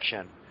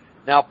resurrection.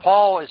 Now,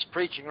 Paul is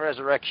preaching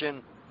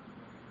resurrection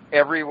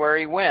everywhere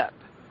he went.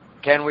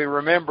 Can we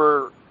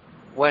remember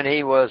when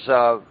he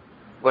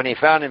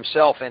found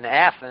himself in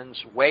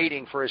Athens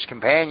waiting for his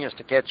companions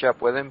to catch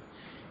up with him?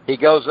 He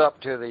goes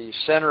up to the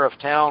center of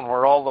town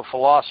where all the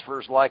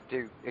philosophers like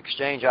to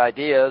exchange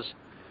ideas.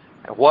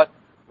 And what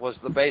was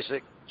the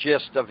basic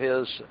gist of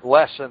his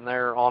lesson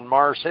there on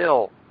Mars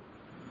Hill?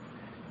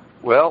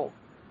 Well,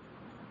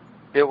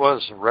 it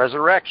was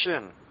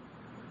resurrection.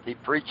 He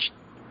preached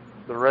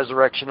the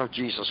resurrection of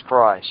Jesus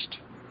Christ.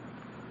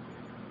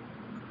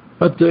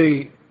 But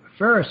the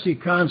Pharisee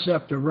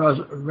concept of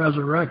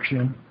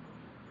resurrection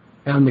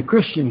and the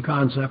Christian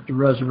concept of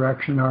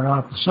resurrection are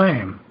not the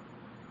same.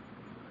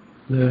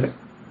 The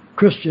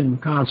Christian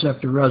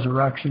concept of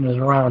resurrection is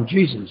around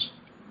Jesus.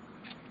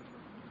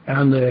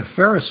 And the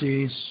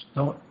Pharisees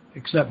don't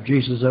accept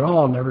Jesus at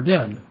all, never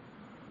did.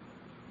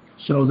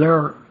 So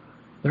their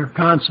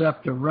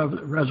concept of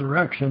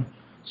resurrection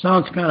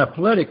sounds kind of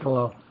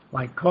political,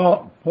 like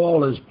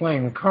Paul is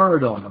playing a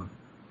card on them.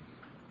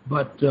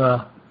 But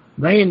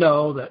they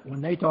know that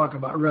when they talk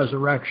about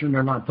resurrection,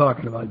 they're not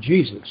talking about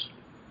Jesus.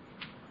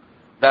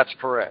 That's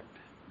correct.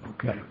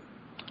 Okay.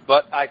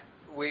 But I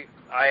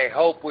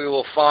hope we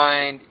will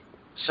find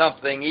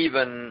something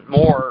even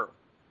more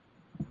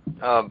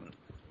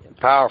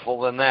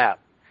powerful than that.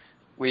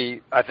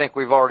 I think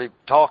we've already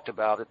talked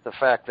about it, the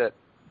fact that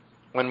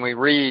when we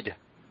read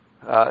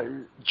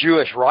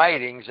Jewish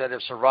writings that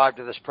have survived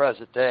to this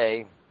present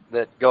day,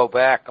 that go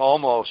back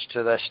almost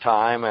to this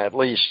time, at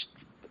least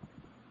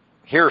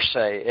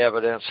hearsay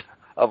evidence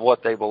of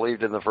what they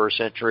believed in the first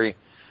century,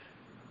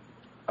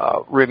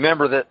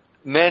 remember that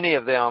many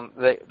of them,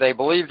 they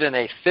believed in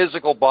a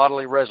physical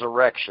bodily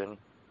resurrection,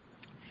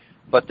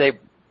 but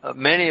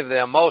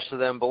most of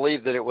them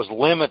believed that it was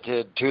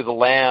limited to the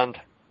land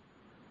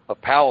of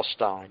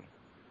Palestine,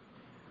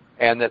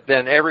 and that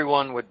then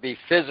everyone would be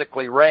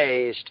physically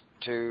raised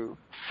to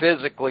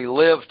physically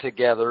live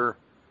together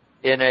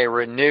in a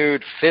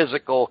renewed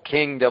physical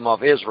kingdom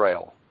of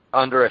Israel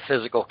under a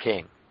physical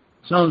king.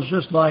 Sounds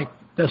just like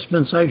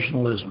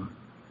dispensationalism.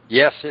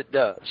 Yes, it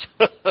does.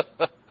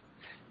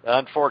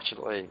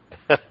 Unfortunately,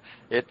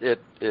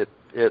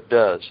 it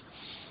does.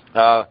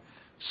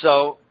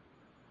 So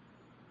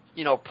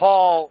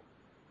Paul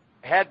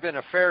had been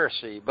a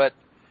Pharisee, but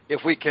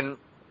if we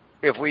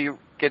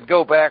could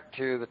go back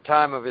to the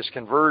time of his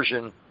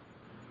conversion,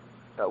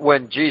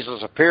 when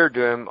Jesus appeared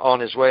to him on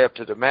his way up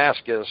to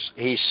Damascus,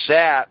 he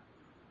sat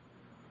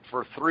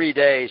for 3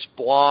 days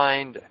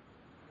blind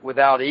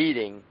without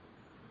eating.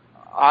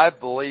 I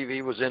believe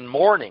he was in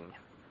mourning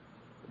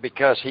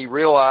because he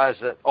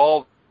realized that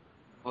all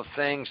the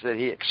things that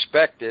he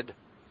expected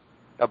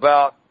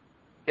about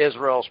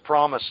Israel's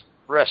promised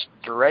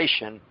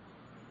restoration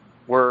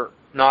were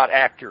not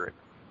accurate.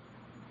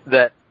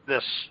 That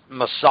this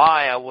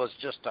Messiah was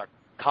just a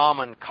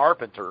common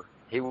carpenter.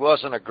 He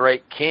wasn't a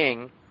great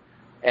king,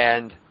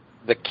 and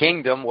the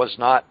kingdom was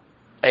not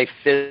a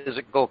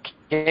physical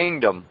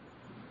kingdom.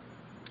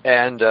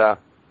 And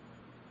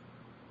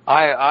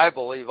I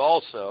believe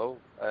also,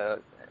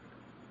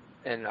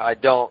 and I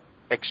don't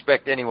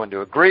expect anyone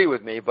to agree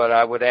with me, but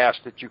I would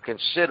ask that you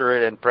consider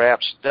it and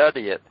perhaps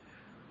study it.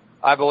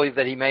 I believe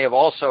that he may have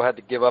also had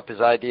to give up his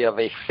idea of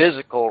a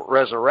physical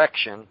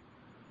resurrection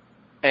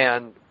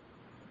and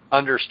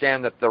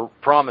understand that the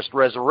promised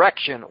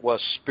resurrection was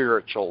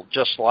spiritual,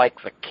 just like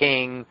the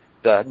king,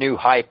 the new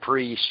high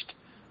priest,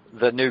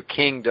 the new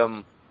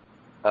kingdom,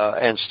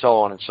 and so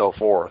on and so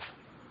forth.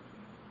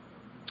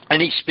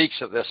 And he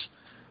speaks of this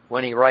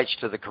when he writes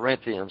to the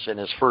Corinthians in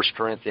his 1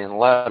 Corinthian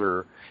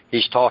letter.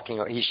 He's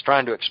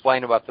trying to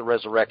explain about the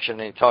resurrection,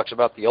 and he talks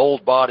about the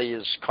old body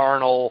is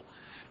carnal,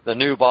 the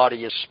new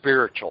body is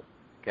spiritual.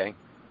 Okay?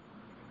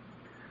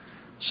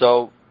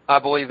 So I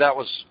believe that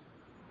was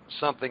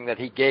something that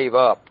he gave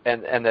up,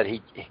 and that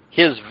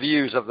his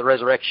views of the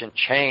resurrection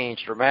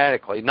changed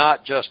dramatically,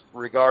 not just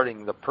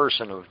regarding the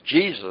person of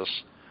Jesus,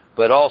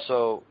 but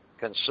also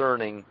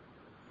concerning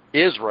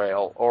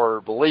Israel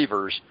or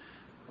believers,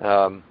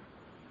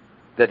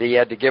 that he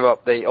had to give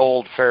up the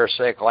old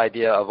Pharisaical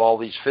idea of all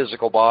these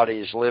physical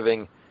bodies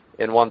living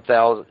in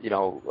 1,000,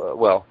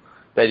 well,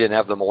 they didn't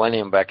have the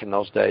millennium back in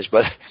those days,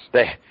 but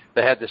they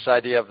had this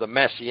idea of the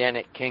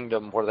Messianic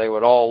kingdom where they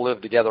would all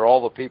live together.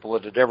 All the people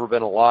that had ever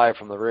been alive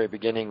from the very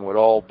beginning would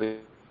all be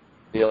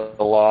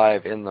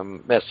alive in the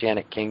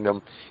Messianic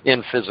kingdom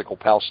in physical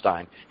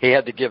Palestine. He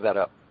had to give that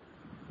up.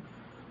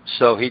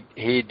 So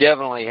he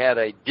definitely had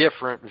a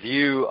different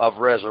view of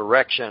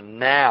resurrection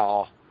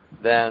now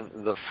than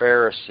the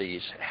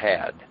Pharisees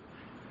had.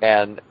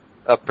 And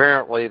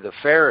apparently the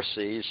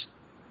Pharisees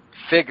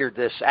figured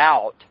this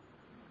out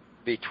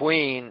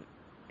between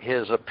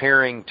his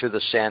appearing to the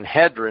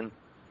Sanhedrin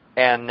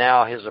and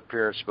now his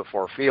appearance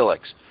before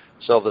Felix.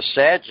 So the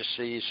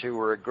Sadducees, who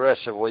were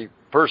aggressively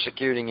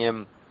persecuting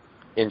him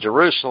in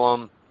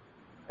Jerusalem,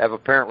 have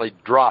apparently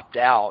dropped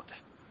out,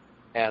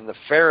 and the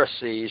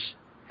Pharisees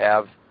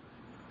have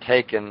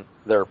taken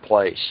their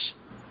place.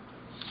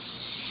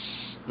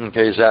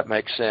 Okay, does that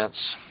make sense?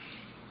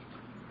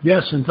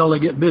 Yes, until they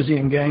get busy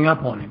and gang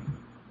up on him.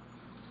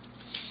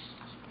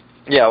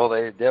 Yeah, well,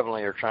 they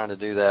definitely are trying to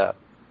do that.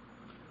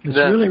 It's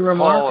really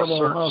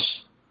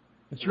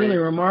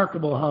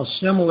remarkable how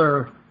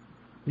similar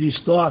these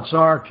thoughts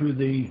are to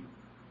the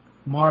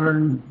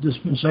modern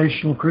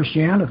dispensational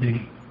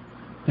Christianity.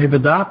 They've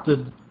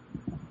adopted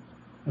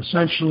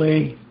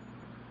essentially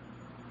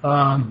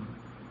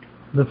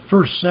the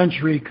first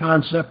century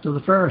concept of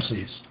the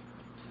Pharisees.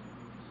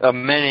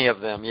 Many of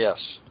them, yes.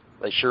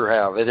 They sure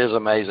have. It is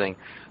amazing.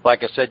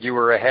 Like I said, you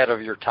were ahead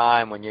of your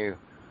time when you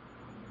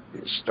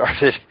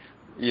started,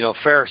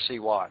 Pharisee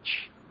watch.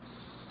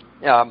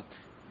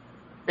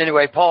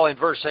 Anyway, Paul, in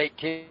verse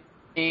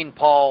 18,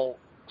 Paul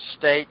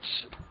states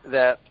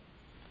that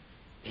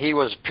he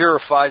was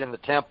purified in the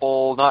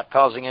temple, not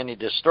causing any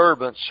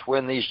disturbance,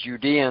 when these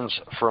Judeans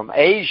from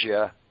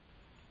Asia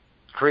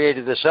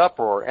created this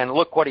uproar. And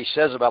look what he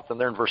says about them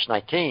there in verse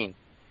 19.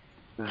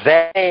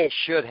 They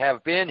should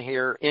have been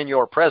here in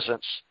your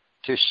presence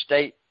to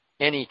state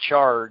any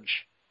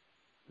charge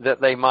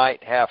that they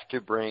might have to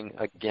bring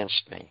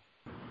against me.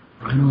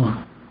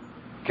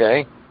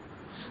 Okay?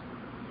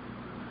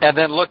 And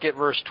then look at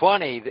verse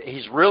 20.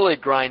 He's really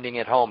grinding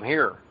it home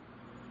here.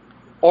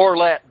 Or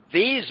let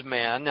these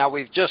men, now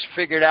we've just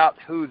figured out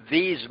who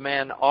these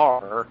men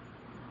are,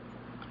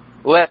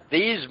 let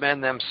these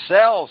men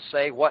themselves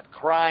say what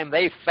crime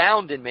they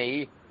found in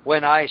me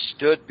when I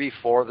stood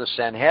before the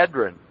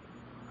Sanhedrin.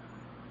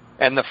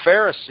 And the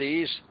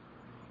Pharisees,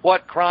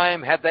 what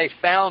crime had they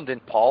found in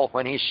Paul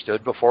when he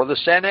stood before the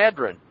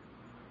Sanhedrin?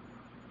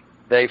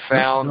 They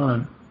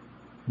found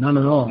none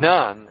at all.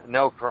 None,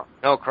 no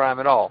crime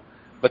at all.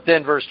 But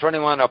then verse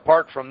 21,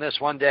 apart from this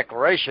one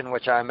declaration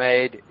which I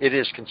made, it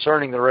is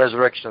concerning the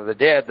resurrection of the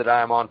dead that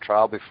I am on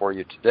trial before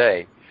you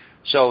today.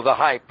 So the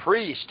high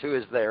priest who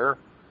is there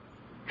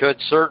could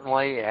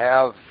certainly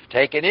have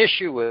taken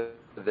issue with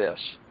this.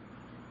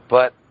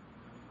 But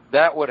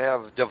that would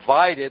have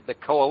divided the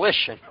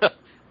coalition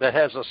that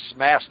has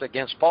amassed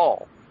against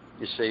Paul,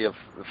 you see, of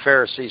the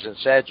Pharisees and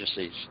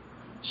Sadducees.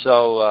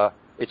 So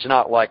it's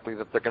not likely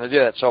that they're going to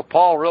do that. So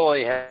Paul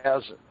really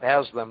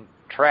has them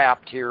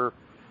trapped here.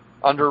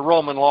 Under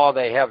Roman law,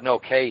 they have no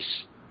case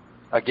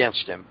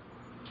against him.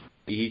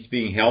 He's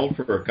being held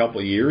for a couple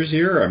of years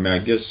here. I mean, I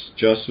guess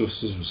justice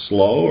was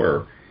slow,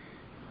 or...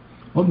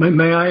 Well,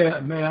 may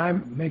I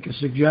make a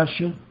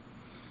suggestion?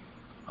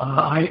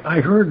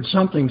 I heard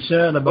something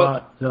said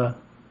about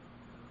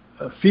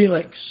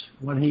Felix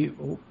when he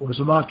was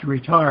about to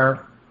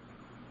retire.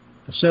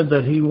 Said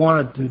that he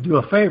wanted to do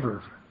a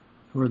favor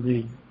for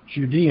the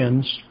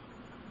Judeans.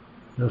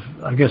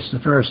 I guess the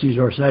Pharisees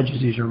or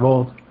Sadducees or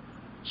both.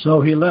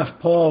 So he left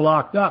Paul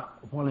locked up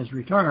upon his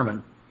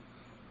retirement.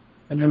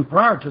 And then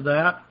prior to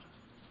that,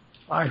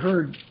 I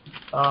heard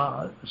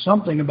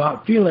something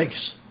about Felix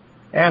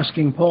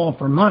asking Paul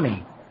for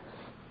money.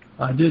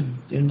 Did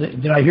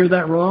I hear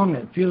that wrong?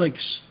 That Felix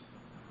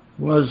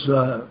was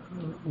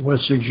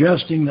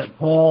suggesting that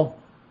Paul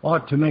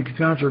ought to make a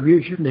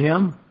contribution to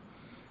him,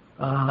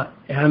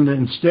 and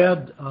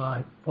instead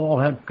Paul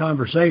had a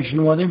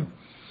conversation with him.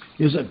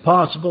 Is it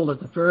possible that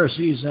the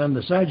Pharisees and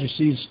the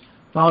Sadducees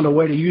found a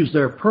way to use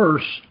their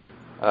purse?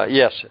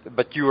 Yes,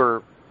 but you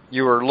were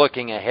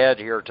looking ahead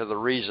here to the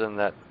reason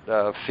that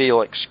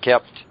Felix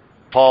kept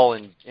Paul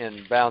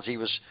in bounds. He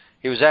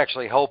was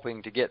actually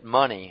hoping to get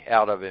money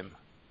out of him.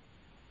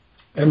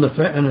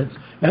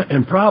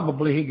 And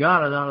probably he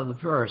got it out of the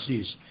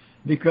Pharisees,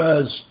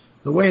 because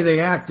the way they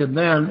acted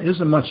then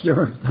isn't much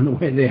different than the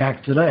way they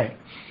act today.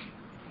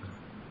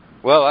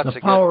 Well, that's the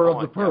a power good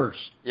point. Of the purse.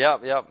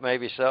 Yep,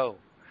 maybe so.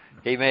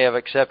 He may have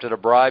accepted a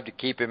bribe to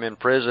keep him in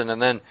prison,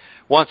 and then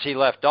once he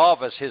left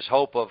office, his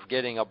hope of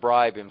getting a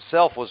bribe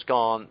himself was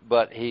gone,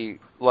 but he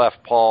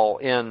left Paul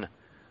in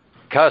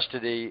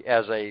custody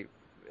as a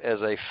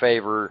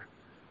favor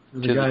to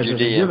the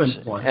Judeans.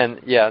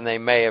 And they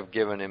may have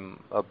given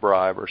him a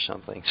bribe or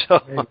something.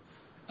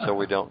 So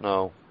we don't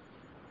know.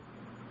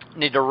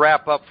 Need to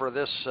wrap up for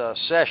this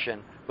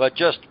session, but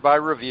just by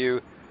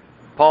review,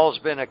 Paul's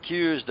been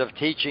accused of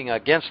teaching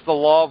against the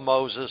law of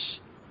Moses,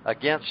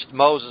 against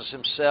Moses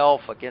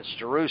himself, against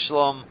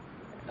Jerusalem,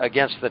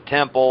 against the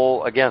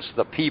temple, against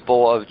the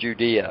people of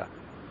Judea.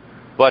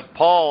 But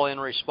Paul, in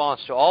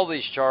response to all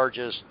these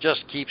charges,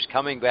 just keeps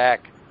coming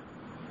back.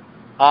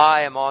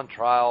 I am on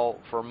trial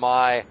for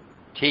my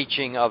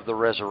teaching of the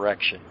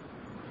resurrection.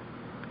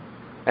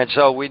 And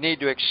so we need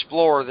to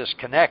explore this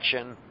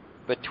connection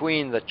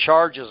between the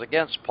charges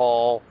against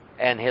Paul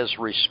and his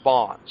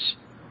response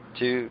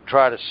to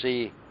try to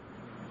see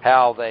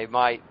how they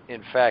might,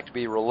 in fact,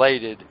 be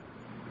related,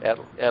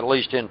 at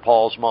least in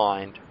Paul's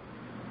mind.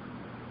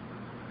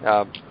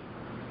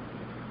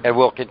 And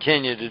we'll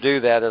continue to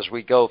do that as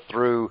we go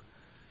through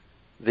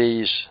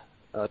these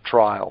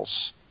trials.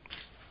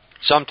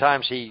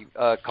 Sometimes he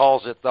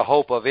calls it the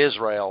hope of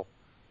Israel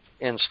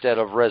instead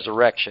of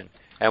resurrection.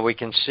 And we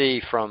can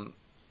see from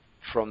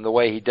the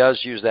way he does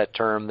use that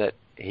term that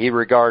he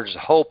regards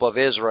hope of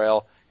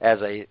Israel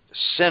as a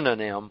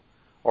synonym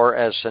or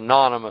as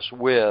synonymous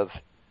with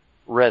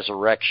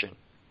resurrection.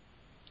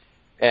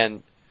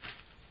 And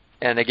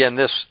again,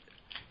 this,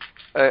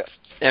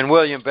 and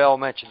William Bell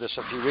mentioned this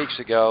a few weeks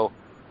ago,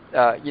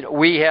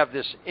 we have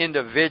this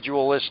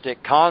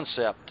individualistic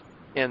concept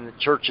in the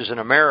churches in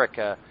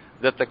America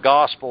that the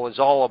gospel is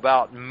all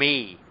about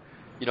me.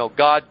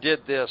 God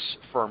did this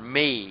for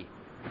me.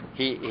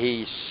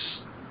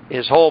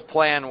 His whole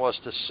plan was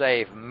to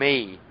save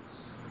me.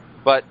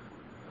 But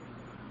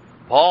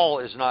Paul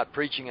is not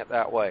preaching it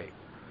that way.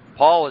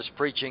 Paul is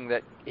preaching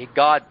that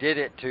God did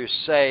it to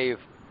save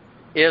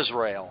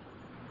Israel.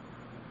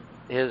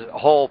 His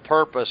whole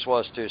purpose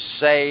was to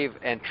save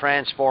and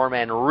transform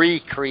and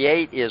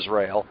recreate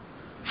Israel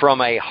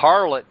from a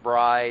harlot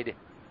bride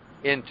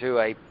into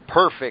a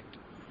perfect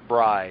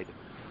bride.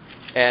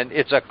 And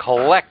it's a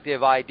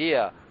collective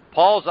idea.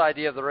 Paul's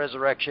idea of the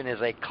resurrection is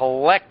a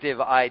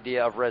collective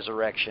idea of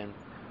resurrection,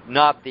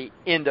 not the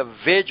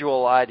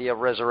individual idea of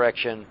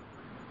resurrection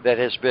that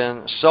has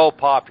been so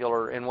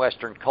popular in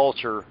Western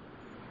culture,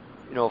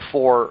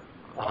 for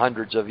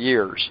hundreds of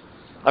years.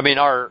 I mean,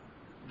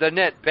 the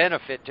net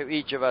benefit to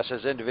each of us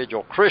as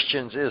individual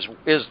Christians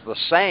is the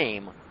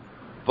same,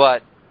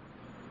 but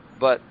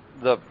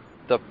the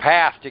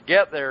path to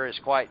get there is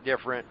quite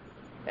different.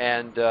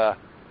 And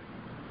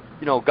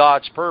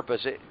God's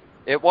purpose,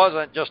 it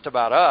wasn't just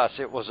about us,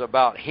 it was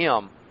about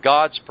Him.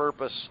 God's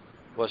purpose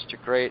was to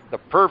create the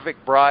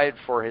perfect bride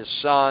for His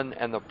Son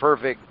and the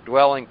perfect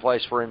dwelling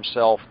place for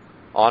Himself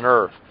on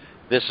earth.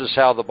 This is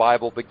how the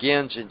Bible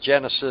begins in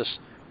Genesis.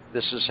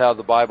 This is how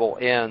the Bible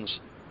ends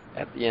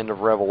at the end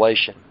of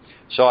Revelation.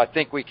 So I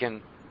think we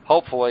can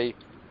hopefully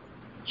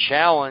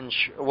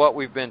challenge what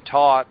we've been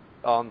taught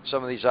on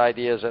some of these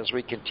ideas as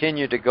we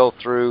continue to go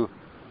through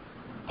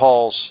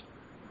Paul's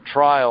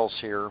trials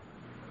here.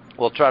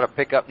 We'll try to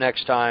pick up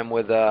next time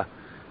with at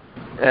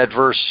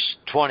verse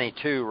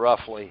 22,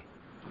 roughly.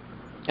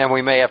 And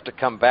we may have to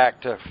come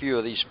back to a few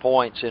of these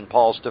points in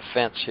Paul's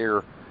defense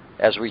here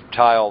as we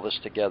tie all this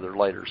together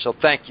later. So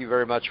thank you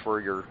very much for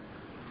your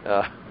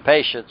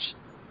patience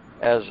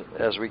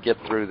as we get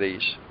through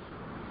these.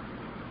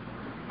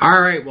 All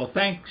right. Well,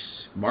 thanks,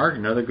 Mark.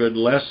 Another good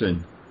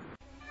lesson.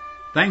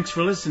 Thanks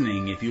for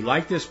listening. If you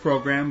like this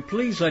program,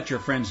 please let your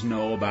friends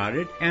know about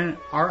it and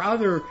our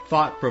other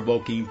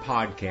thought-provoking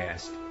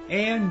podcast.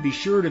 And be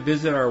sure to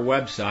visit our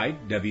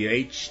website,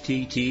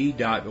 whtt.org,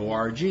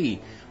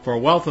 for a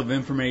wealth of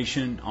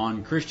information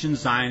on Christian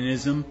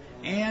Zionism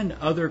and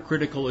other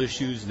critical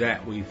issues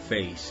that we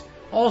face.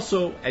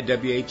 Also, at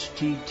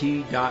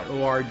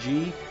whtt.org,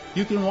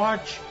 you can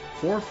watch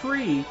for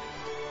free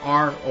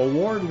our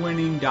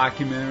award-winning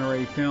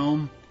documentary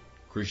film,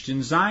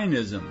 Christian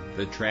Zionism,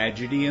 The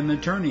Tragedy and the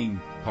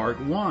Turning,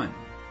 Part 1.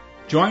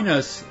 Join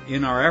us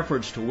in our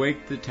efforts to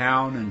wake the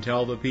town and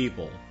tell the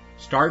people.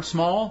 Start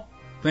small,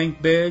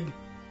 think big,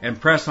 and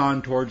press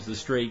on towards the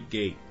straight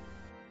gate.